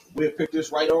 We'll pick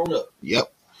this right on up.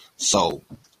 Yep. So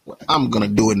what I'm gonna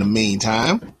do in the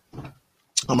meantime,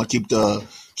 I'm gonna keep the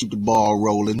ball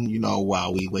rolling, you know,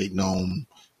 while we waiting on,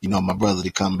 you know, my brother to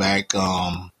come back.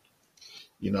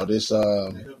 You know, this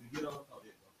you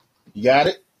got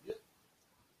it?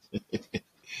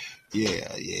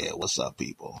 Yeah. What's up,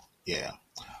 people? Yeah.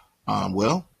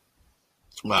 Well,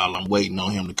 while I'm waiting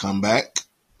on him to come back,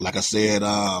 like I said,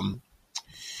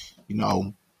 you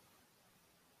know,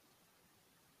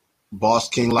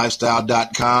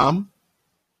 BossKingLifestyle.com.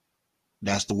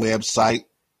 That's the website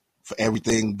for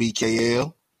everything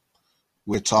BKL.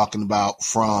 We're talking about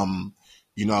from,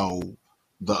 you know,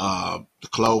 the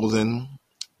clothing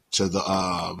to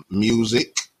the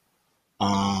music,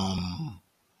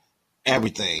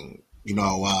 everything. You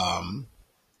know,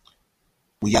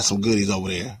 we got some goodies over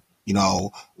there. You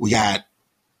know, we got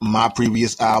my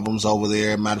previous albums over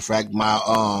there. Matter of fact,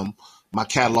 my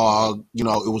catalog, you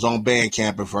know, it was on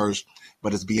Bandcamp at first,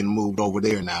 but it's being moved over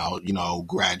there now, you know,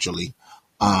 gradually.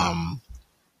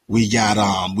 We got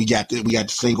the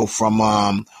single from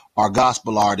our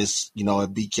gospel artists, you know,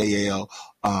 at BKL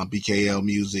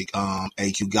Music,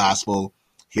 AQ Gospel.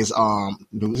 his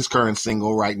current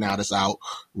single right now that's out,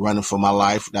 Running for My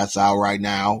Life. That's out right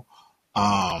now.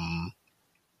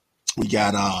 We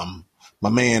got my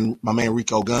man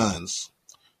Rico Guns.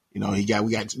 You know, we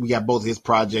got both his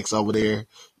projects over there.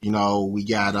 You know, we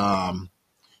got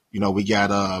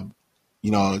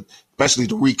especially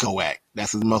the Rico Act.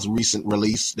 That's his most recent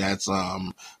release. That's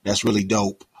really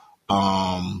dope.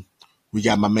 We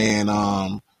got my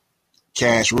man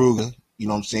Cash Ruger. You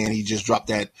know what I'm saying? He just dropped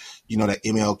that, that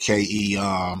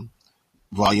MLKE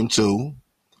Volume 2.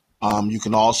 You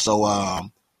can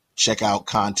also check out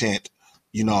content,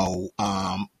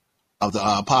 of the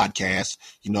podcast.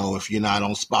 If you're not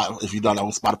on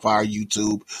Spotify or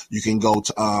YouTube, you can go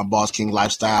to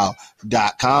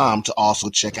BossKingLifestyle.com to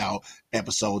also check out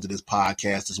episodes of this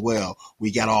podcast as well.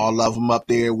 We got all of them up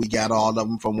there. We got all of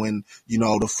them from when,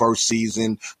 the first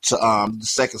season to the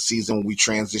second season when we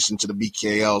transitioned to the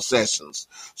BKL sessions.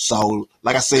 So,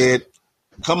 like I said,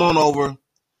 come on over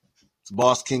to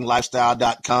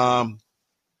BossKingLifestyle.com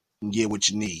and get what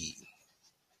you need.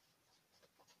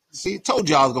 See, told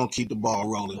you I was going to keep the ball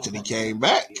rolling until he came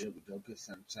back. Yeah, we got good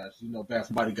sanitizers. Bath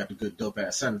and Body got the good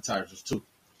dope-ass sanitizers, too.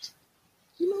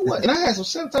 You know what? And I had some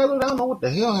sanitizer. I don't know what the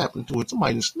hell happened to it.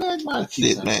 Somebody just snagged my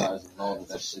shit, man. All of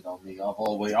that shit on me. I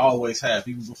always have,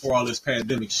 even before all this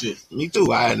pandemic shit. Me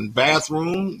too. I had in the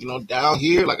bathroom, down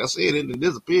here. Like I said, it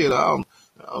disappeared. I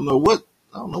don't know what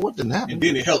didn't happen. And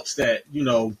then it helps that,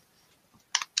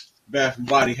 Bath and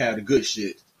Body had the good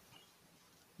shit.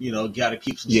 Got to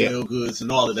keep some smell goods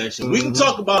and all of that shit. We can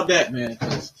talk about that, man,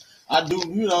 because I do,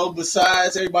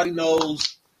 besides everybody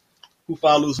knows who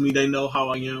follows me, they know how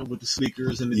I am with the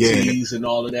sneakers and the tees and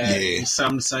all of that. Yeah.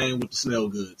 I'm the same with the smell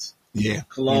goods. Yeah.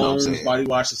 Cologne, body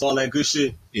washes, all that good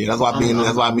shit. Yeah, that's why me and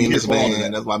this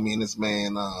man,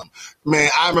 man,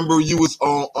 I remember you was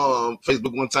on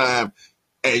Facebook one time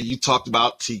and you talked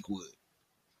about Teakwood.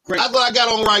 Great. That's what I got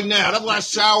on right now. That's what I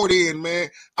showered in, man.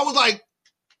 I was like,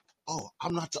 oh,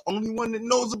 I'm not the only one that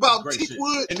knows about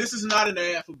Teakwood. And this is not an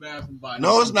ad for Bath and Body.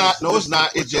 No, it's not. No, it's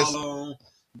not. It's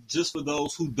just for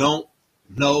those who don't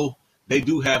know, they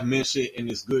do have men shit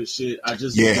and it's good shit. I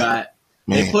just got.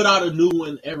 Man. They put out a new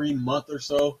one every month or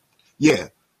so. Yeah,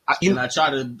 I try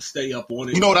to stay up on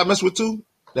it. You know what I mess with too?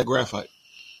 That graphite.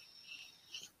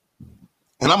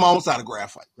 And I'm almost out of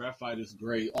graphite. Graphite is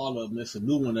great. All of them. It's a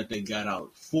new one that they got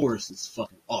out. Forest is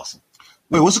fucking awesome.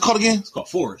 Wait, what's it called again? It's called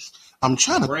Forest. I'm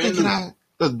trying to think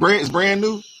it's brand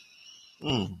new.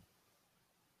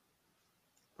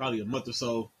 Probably a month or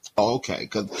so. Oh, okay.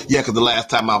 Because the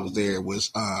last time I was there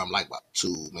was like about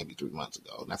 2, maybe 3 months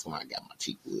ago. And that's when I got my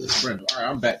Teakwood. Brandon, all right,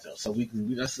 I'm back though, so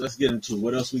let's get into it.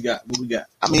 What else we got? What we got?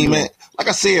 I mean, man, like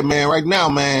I said, man, right now,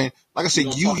 man, like I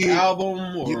said, you hear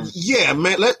album or yeah,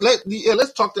 man.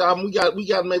 Let's talk the album. We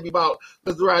got maybe about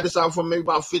let's ride this out for maybe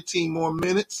about 15 more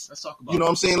minutes. Let's talk about. You know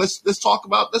what I'm saying? Let's talk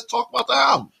about the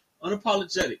album.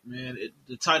 Unapologetic, man.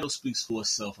 The title speaks for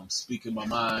itself. I'm speaking my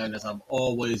mind as I've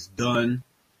always done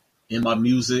in my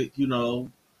music,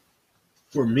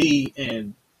 for me,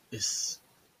 and it's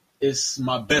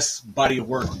my best body of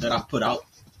work that I've put out,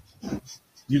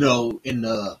 in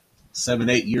the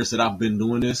 7-8 years that I've been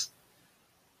doing this.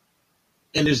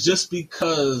 And it's just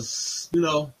because,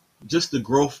 just the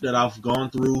growth that I've gone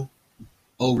through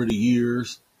over the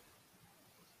years.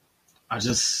 I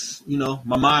just,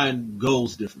 my mind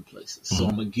goes different places. So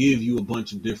I'm going to give you a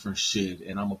bunch of different shit,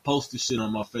 and I'm going to post the shit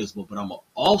on my Facebook, but I'm going to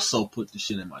also put the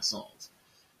shit in my songs.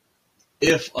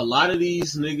 If a lot of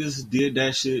these niggas did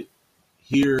that shit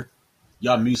here,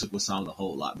 y'all music would sound a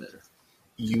whole lot better.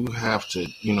 You have to,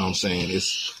 you know what I'm saying?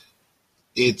 That's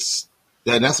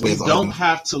the way it's You don't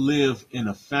have to live in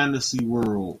a fantasy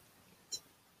world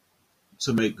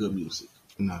to make good music.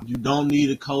 No. You don't need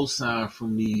a cosign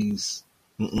from these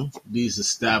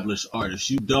established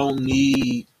artists. You don't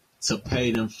need to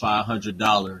pay them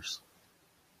 $500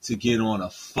 to get on a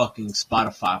fucking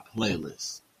Spotify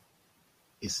playlist.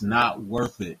 It's not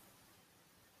worth it.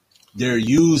 They're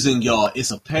using y'all.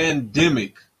 It's a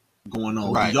pandemic going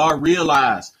on. Right. Y'all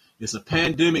realize it's a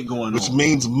pandemic going on. Which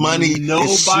means money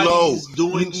is slow. Nobody's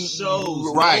doing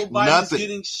shows. Right. Nobody's Nothing.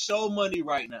 getting show money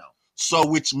right now. So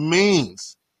which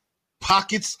means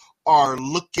pockets are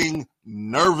looking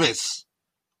nervous.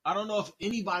 I don't know if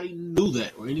anybody knew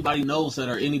that or anybody knows that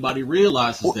or anybody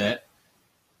realizes that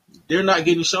they're not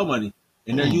getting show money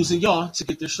and they're using y'all to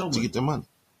get their show money. To get their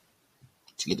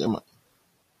money.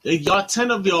 If y'all 10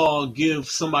 of y'all give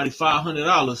somebody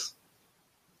 $500,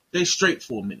 they straight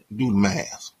for a minute. Do the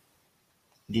math.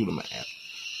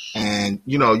 And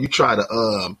you try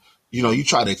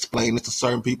to explain it to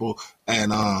certain people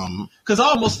and because I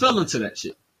almost fell into that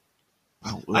shit.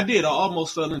 I did. I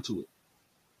almost fell into it.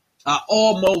 I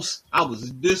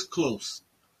was this close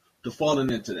to falling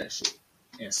into that shit.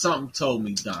 And something told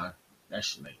me, Don, that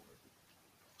shit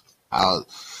ain't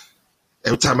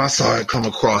Every time I saw it come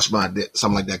across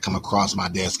something like that come across my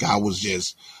desk, I was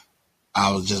just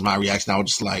my reaction. I was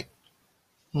just like,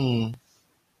 You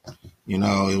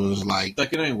know, it was like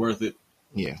it ain't worth it.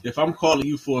 Yeah. If I'm calling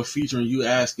you for a feature and you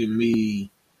asking me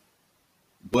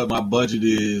what my budget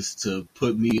is to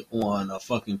put me on a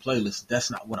fucking playlist,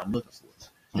 that's not what I'm looking for.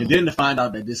 Mm-hmm. And then to find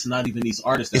out that it's not even these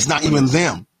artists. It's not even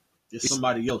them. It's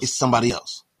somebody else. It's somebody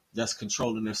else. That's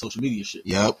controlling their social media shit.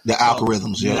 Yep. The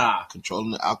algorithms. Yeah. Nah.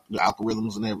 Controlling the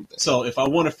algorithms and everything. So if I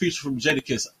want a feature from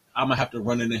Jadakiss, I'm going to have to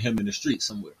run into him in the street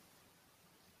somewhere.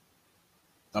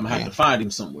 I'm going to have to find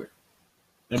him somewhere.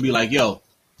 And be like, yo,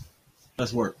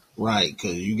 let's work. Right.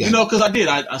 Cause because I did.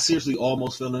 I seriously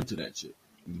almost fell into that shit.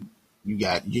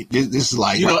 This is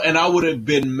like, and I would have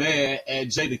been mad at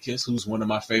Jadakiss, who's one of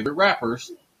my favorite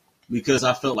rappers, because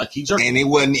I felt like he jerked. And it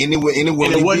wasn't even him.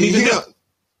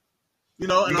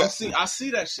 I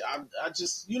see that shit. I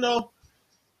just, it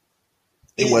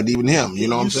wasn't even him. You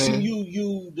know what I'm saying?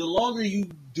 The longer you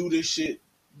do this shit,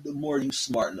 the more you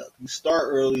smarten up. You start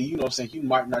early, you know what I'm saying? You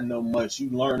might not know much. You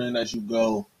learning as you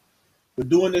go. But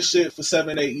doing this shit for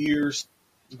 7-8 years,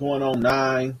 going on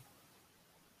 9,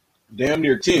 damn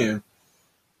near 10,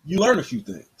 you learn a few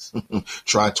things.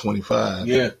 Try 25.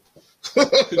 Yeah.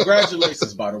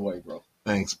 Congratulations, by the way, bro.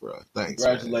 Thanks, bro. Thanks.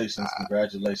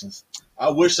 Congratulations.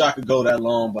 I wish I could go that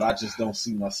long, but I just don't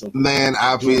see myself doing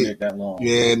it that long.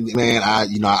 Yeah, man.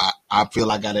 I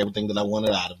feel I got everything that I wanted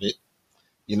out of it.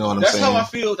 You know what I'm saying? That's how I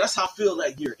feel. That's how I feel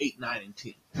like year 8, 9, and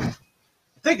 10. I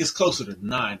think it's closer to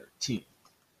 9 or 10.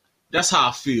 That's how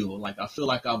I feel. Like I feel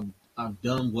like I've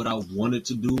done what I wanted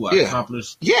to do. I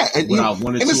accomplished what I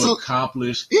wanted to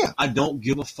accomplish. Yeah. I don't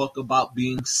give a fuck about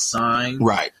being signed.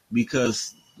 Right.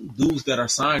 Because dudes that are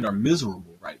signed are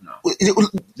miserable right now.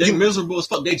 They're miserable as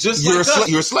fuck. They just like us.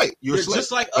 You're a slave. You're a slave.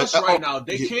 Just like us right now.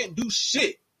 They can't do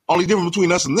shit. Only difference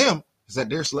between us and them is that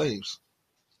they're slaves.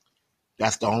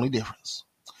 That's the only difference.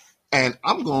 And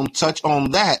I'm going to touch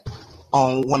on that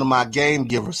on one of my Game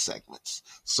Giver segments.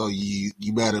 So you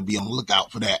better be on the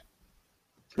lookout for that.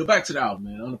 Go back to the album,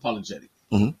 man. Unapologetic.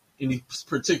 Mm-hmm. Any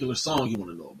particular song you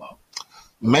want to know about?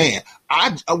 Man,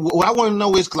 what I want to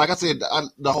know is, like I said,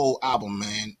 the whole album,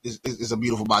 man, is a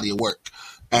beautiful body of work.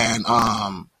 And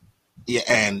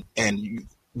and I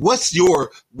want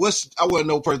to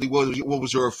know personally, what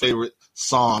was your favorite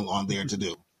song on there to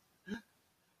do?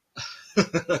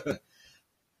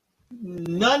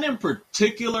 None in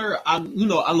particular. I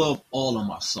love all of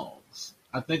my songs.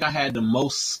 I think I had the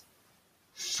most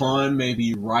fun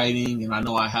maybe writing, and I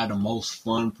know I had the most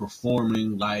fun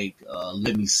performing, like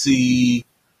Let Me See,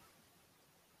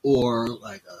 or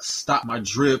like Stop My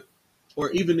Drip,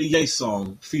 or even the Ye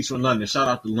song featuring London. Shout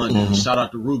out to London. Mm-hmm. Shout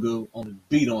out to Ruga on the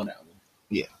beat on that one.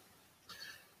 Yeah.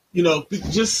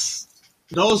 Just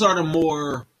those are the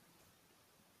more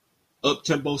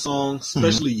up-tempo songs,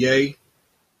 especially Ye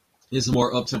is a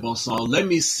more up-tempo song. Let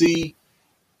Me See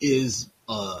is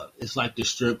it's like the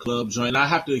strip club joint. I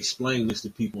have to explain this to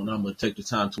people, and I'm going to take the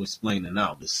time to explain it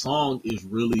now. The song is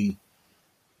really,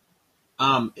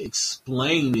 I'm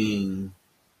explaining,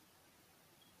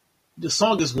 the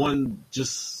song is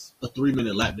just a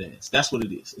 3-minute lap dance. That's what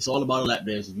it is. It's all about a lap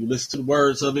dance. If you listen to the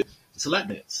words of it, it's a lap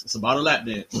dance. It's about a lap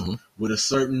dance with a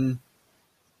certain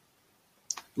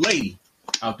lady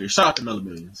out there. Shout out to Mella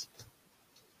Millions,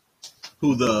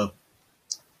 who the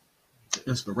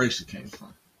inspiration came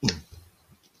from.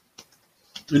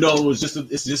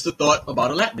 It's just a thought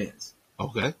about a lap dance.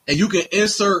 Okay. And you can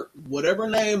insert whatever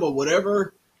name or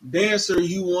whatever dancer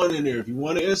you want in there. If you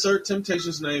want to insert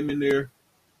Temptation's name in there,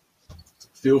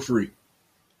 feel free.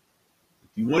 If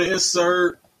you want to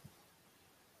insert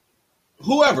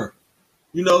whoever,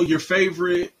 your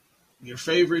favorite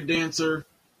dancer,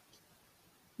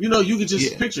 you can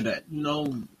just picture that.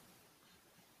 You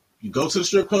go to the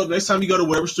strip club. Next time you go to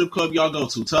whatever strip club y'all go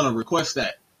to, tell them, request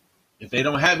that. If they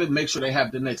don't have it, make sure they have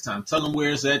it the next time. Tell them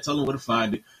where it's at. Tell them where to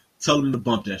find it. Tell them to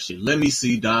bump that shit. Let Me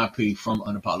See Don P from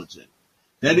Unapologetic.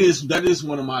 That's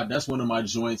one of my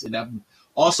joints, and that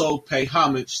also pay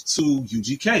homage to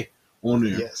UGK on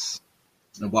there. Yes.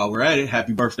 And while we're at it,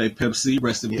 happy birthday, Pimp C.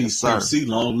 Rest in peace, sir. Pimp C.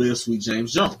 Long live Sweet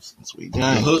James Jones. Sweet The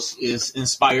James. hook is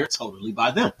inspired totally by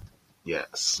them.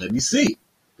 Yes. Let me see it.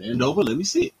 Bend over. Let me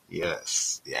see it.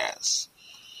 Yes.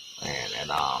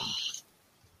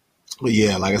 But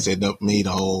yeah, like I said, I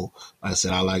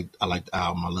like the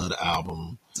album. I love the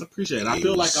album. I appreciate it. I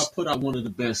feel like I put out one of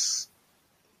the best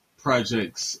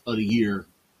projects of the year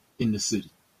in the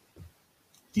city.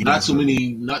 Not too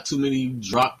many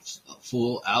dropped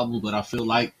full albums, but I feel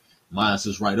like Mine's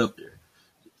is right up there.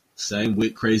 Same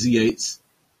with Crazy Eights,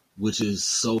 which is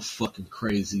so fucking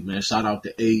crazy, man. Shout out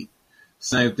to 8.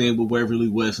 Same thing with Waverly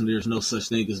West, and there's no such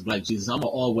thing as Black Jesus. I'm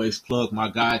going to always plug my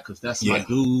guy because that's my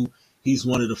dude. He's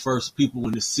one of the first people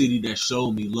in the city that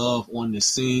showed me love on this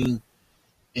scene.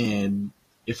 And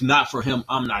if not for him,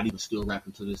 I'm not even still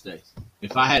rapping to this day.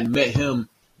 If I hadn't met him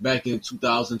back in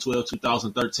 2012,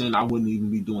 2013, I wouldn't even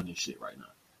be doing this shit right now.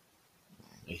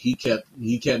 And he kept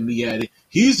me at it.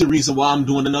 He's the reason why I'm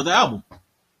doing another album.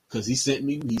 Because he sent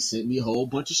me a whole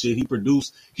bunch of shit. He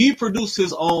produced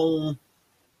his own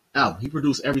album. He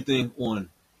produced everything on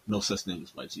No Such Thing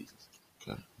as White Jesus.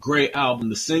 Okay. Great album.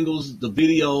 The singles, the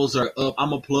videos are up. I'm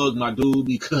going to plug my dude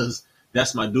because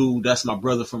that's my dude. That's my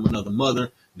brother from another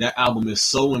mother. That album is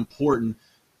so important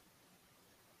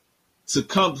to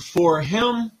come for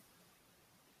him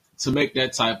to make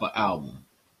that type of album.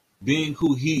 Being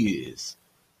who he is.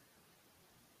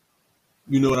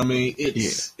 You know what I mean?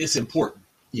 It's important.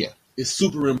 Yeah. It's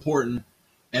super important.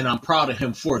 And I'm proud of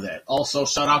him for that. Also,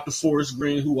 shout out to Forrest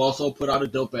Green, who also put out a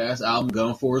dope-ass album,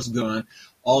 Gun Forrest Gun.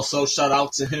 Also, shout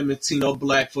out to him and Tino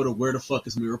Black for the Where the Fuck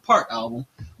is Mirror Park album,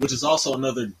 which is also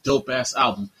another dope-ass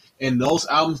album. And those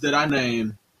albums that I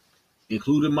named,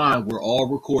 including mine, were all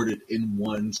recorded in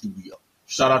one studio.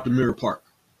 Shout out to Mirror Park.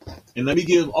 And let me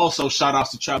give also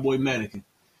shout-outs to Tri-Boy Mannequin,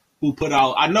 who put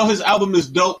out, I know his album is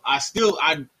dope.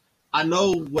 I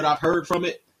know what I've heard from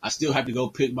it. I still have to go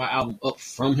pick my album up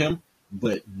from him.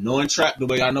 But knowing Trap the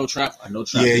way I know Trap yeah,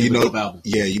 is a dope album.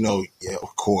 Yeah,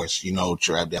 of course,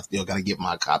 Trap. I still got to get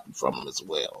my copy from him as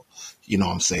well. You know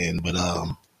what I'm saying? But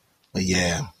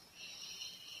yeah.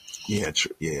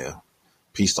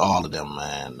 Peace to all of them,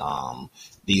 man.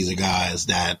 These are guys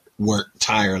that work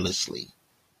tirelessly.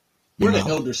 We're the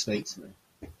elder statesmen.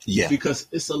 Yeah. Because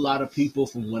it's a lot of people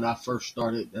from when I first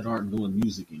started that aren't doing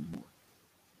music anymore.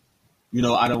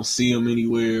 I don't see them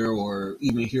anywhere or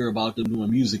even hear about them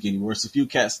doing music anymore. It's a few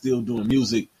cats still doing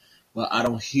music, but I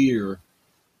don't hear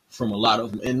from a lot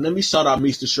of them. And let me shout out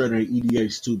Meester Shredder and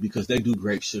EDH too, because they do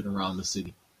great shit around the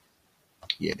city.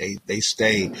 Yeah, they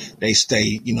stay,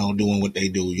 doing what they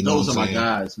do. Those are my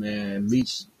guys, man.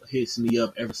 Meech hits me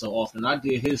up ever so often. I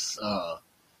did his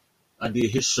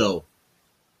show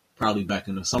probably back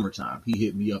in the summertime. He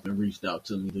hit me up and reached out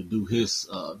to me to do his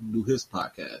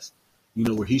podcast.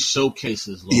 Where he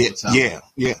showcases local talent.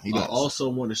 Yeah, he does. I also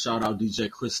want to shout out DJ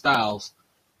Chris Styles,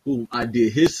 who I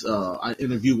did I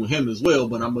interviewed with him as well,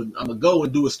 but I'm gonna go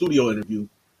and do a studio interview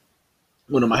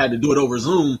with him. I had to do it over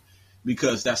Zoom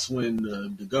because that's when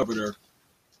the governor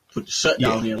put the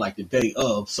shutdown in like the day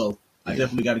of. So I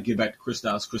definitely got to get back to Chris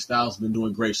Styles. Chris Styles has been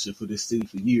doing great shit for this city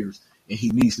for years, and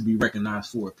he needs to be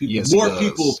recognized for it. More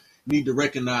people need to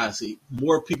recognize it.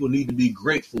 More people need to be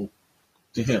grateful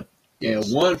to him. And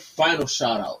one final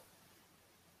shout out.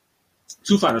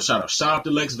 2 final shout outs. Shout out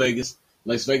to Lex Vegas.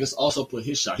 Lex Vegas also put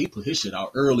his shot. He put his shit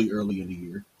out early in the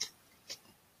year.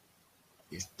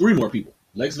 3 more people.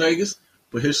 Lex Vegas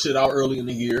put his shit out early in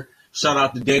the year. Shout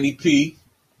out to Danny P.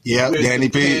 Yeah, Danny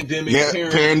P.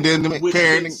 Pandemic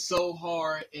parenting. It's so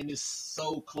hard and it's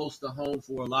so close to home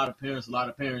for a lot of parents. A lot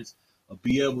of parents will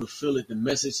be able to feel it. The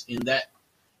message in that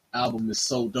album is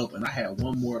so dope. And I had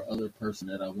one more other person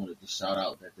that I wanted to shout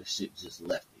out that the shit just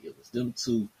left me. It was them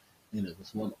 2, and it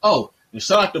was one. Oh, and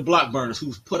shout out to Blockburners,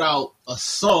 who's put out a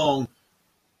song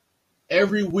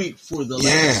every week for the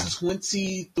last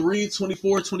 23,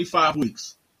 24, 25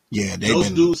 weeks. Yeah,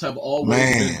 those dudes have always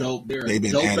been dope. They're a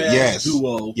dope-ass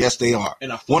duo. Yes, they are.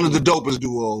 And one of the dopest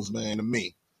duos, man, to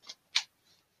me.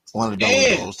 One of the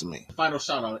dopest duos to me. Final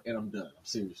shout out, and I'm done. I'm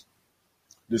serious.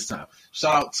 This time.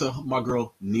 Shout out to my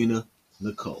girl, Nina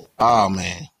Nicole. Oh,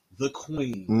 man. The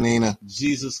Queen. Nina.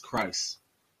 Jesus Christ.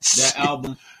 That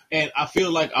album. And I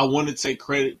feel like I want to take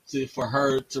credit for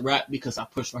her to rap because I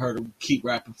pushed for her to keep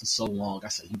rapping for so long. I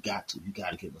said, you got to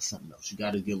give us something else. You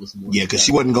got to give us more. Yeah, because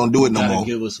she wasn't going to do it no more. You got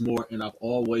to give us more. And I've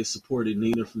always supported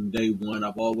Nina from day one.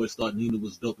 I've always thought Nina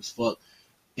was dope as fuck.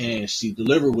 And she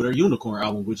delivered with her Unicorn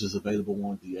album, which is available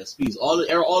on DSPs.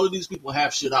 All of these people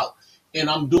have shit out. And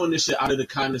I'm doing this shit out of the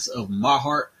kindness of my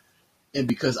heart and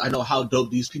because I know how dope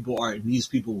these people are and these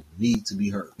people need to be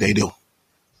heard. They do.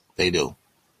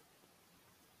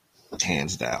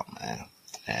 Hands down, man.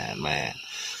 And, man,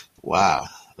 wow.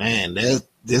 Man, this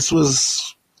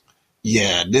is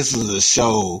a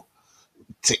show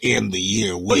to end the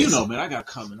year with. Well, man, I got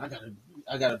coming. I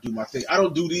gotta do my thing. I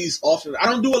don't do these often. I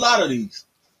don't do a lot of these.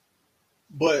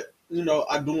 But,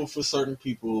 I do them for certain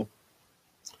people.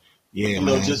 Yeah,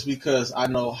 man. Just because I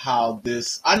know how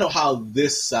this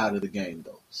side of the game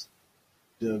goes.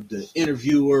 The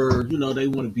interviewer, they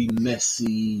want to be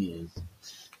messy and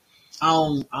I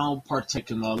don't partake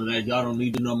in all of that. Y'all don't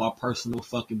need to know my personal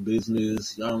fucking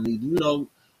business. Y'all don't need to,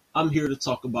 I'm here to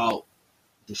talk about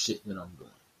the shit that I'm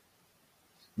doing,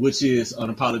 which is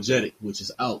Unapologetic, which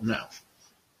is out now.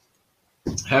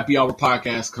 Happy Hour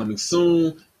podcast coming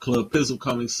soon. Club Pizzle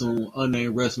coming soon.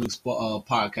 Unnamed Wrestling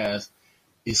podcast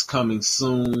is coming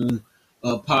soon.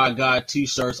 Pod Guide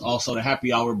t-shirts. Also, the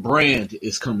Happy Hour brand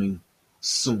is coming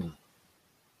soon.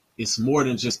 It's more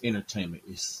than just entertainment.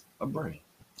 It's a brand.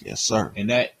 Yes, sir.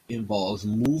 And that involves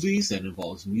movies, that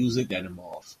involves music, that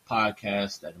involves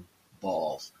podcasts, that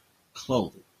involves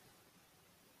clothing.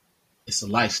 It's a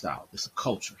lifestyle. It's a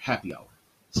culture. Happy Hour.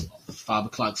 It's 5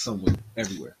 o'clock somewhere,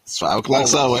 everywhere. It's 5 o'clock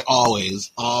somewhere.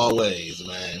 Always,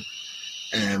 man.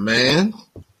 And, man,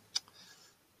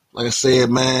 like I said,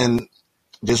 man,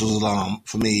 this was,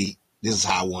 for me, this is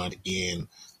how I wanted to end,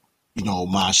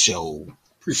 my show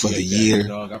for the year.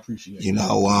 Dog. I appreciate it.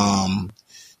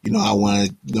 I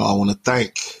want to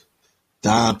thank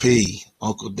Don P,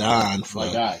 Uncle Don, for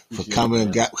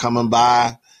coming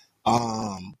by.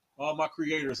 All my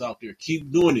creators out there, keep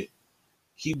doing it.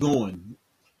 Keep going.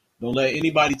 Don't let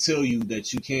anybody tell you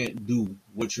that you can't do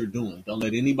what you're doing. Don't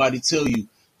let anybody tell you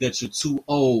that you're too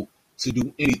old to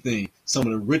do anything. Some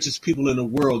of the richest people in the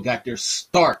world got their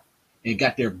start and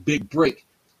got their big break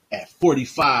at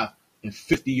 45 and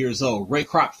 50 years old. Ray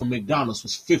Kroc from McDonald's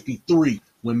was 53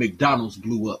 when McDonald's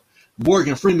blew up.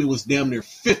 Morgan Freeman was damn near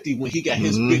 50 when he got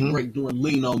his big break doing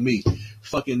Lean on Me.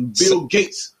 Fucking Bill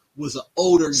Gates was an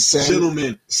older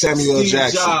gentleman. Samuel L.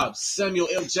 Jackson. Jobs, Samuel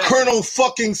L. Jackson. Colonel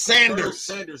fucking Sanders. Colonel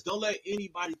Sanders. Don't let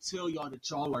anybody tell y'all that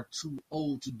y'all are too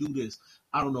old to do this.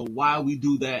 I don't know why we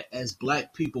do that as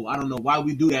black people. I don't know why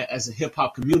we do that as a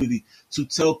hip-hop community, to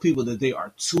tell people that they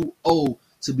are too old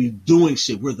to be doing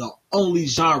shit. We're the only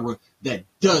genre that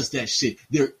does that shit.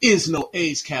 There is no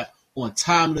age cap on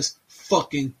timeless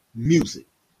fucking music.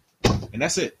 And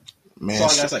that's it. Man,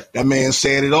 that's all I gotta say. That man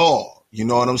said it all. You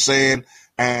know what I'm saying?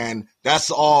 And that's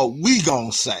all we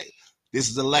gonna say. This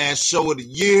is the last show of the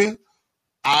year.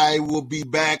 I will be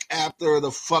back after the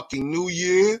fucking new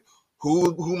year.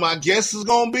 Who my guest is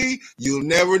gonna be, you'll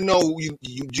never know.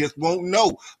 You just won't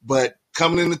know. But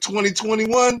coming into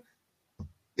 2021,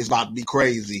 it's about to be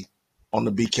crazy on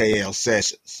the BKL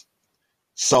sessions.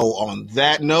 So on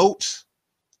that note,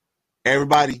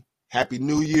 everybody, Happy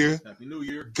New Year. Happy New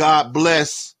Year. God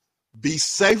bless. Be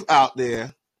safe out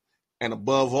there. And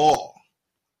above all,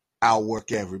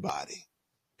 outwork everybody.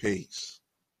 Peace.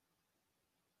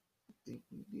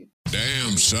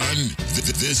 Damn, son,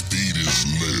 this beat is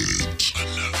lit.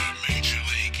 Another Major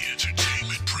League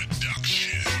Entertainment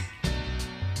production.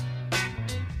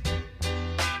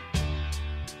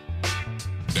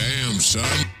 Damn,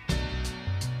 son.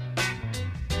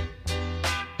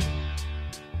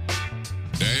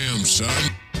 Damn,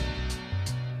 son.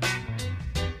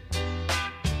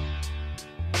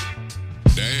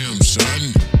 Damn,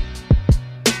 son.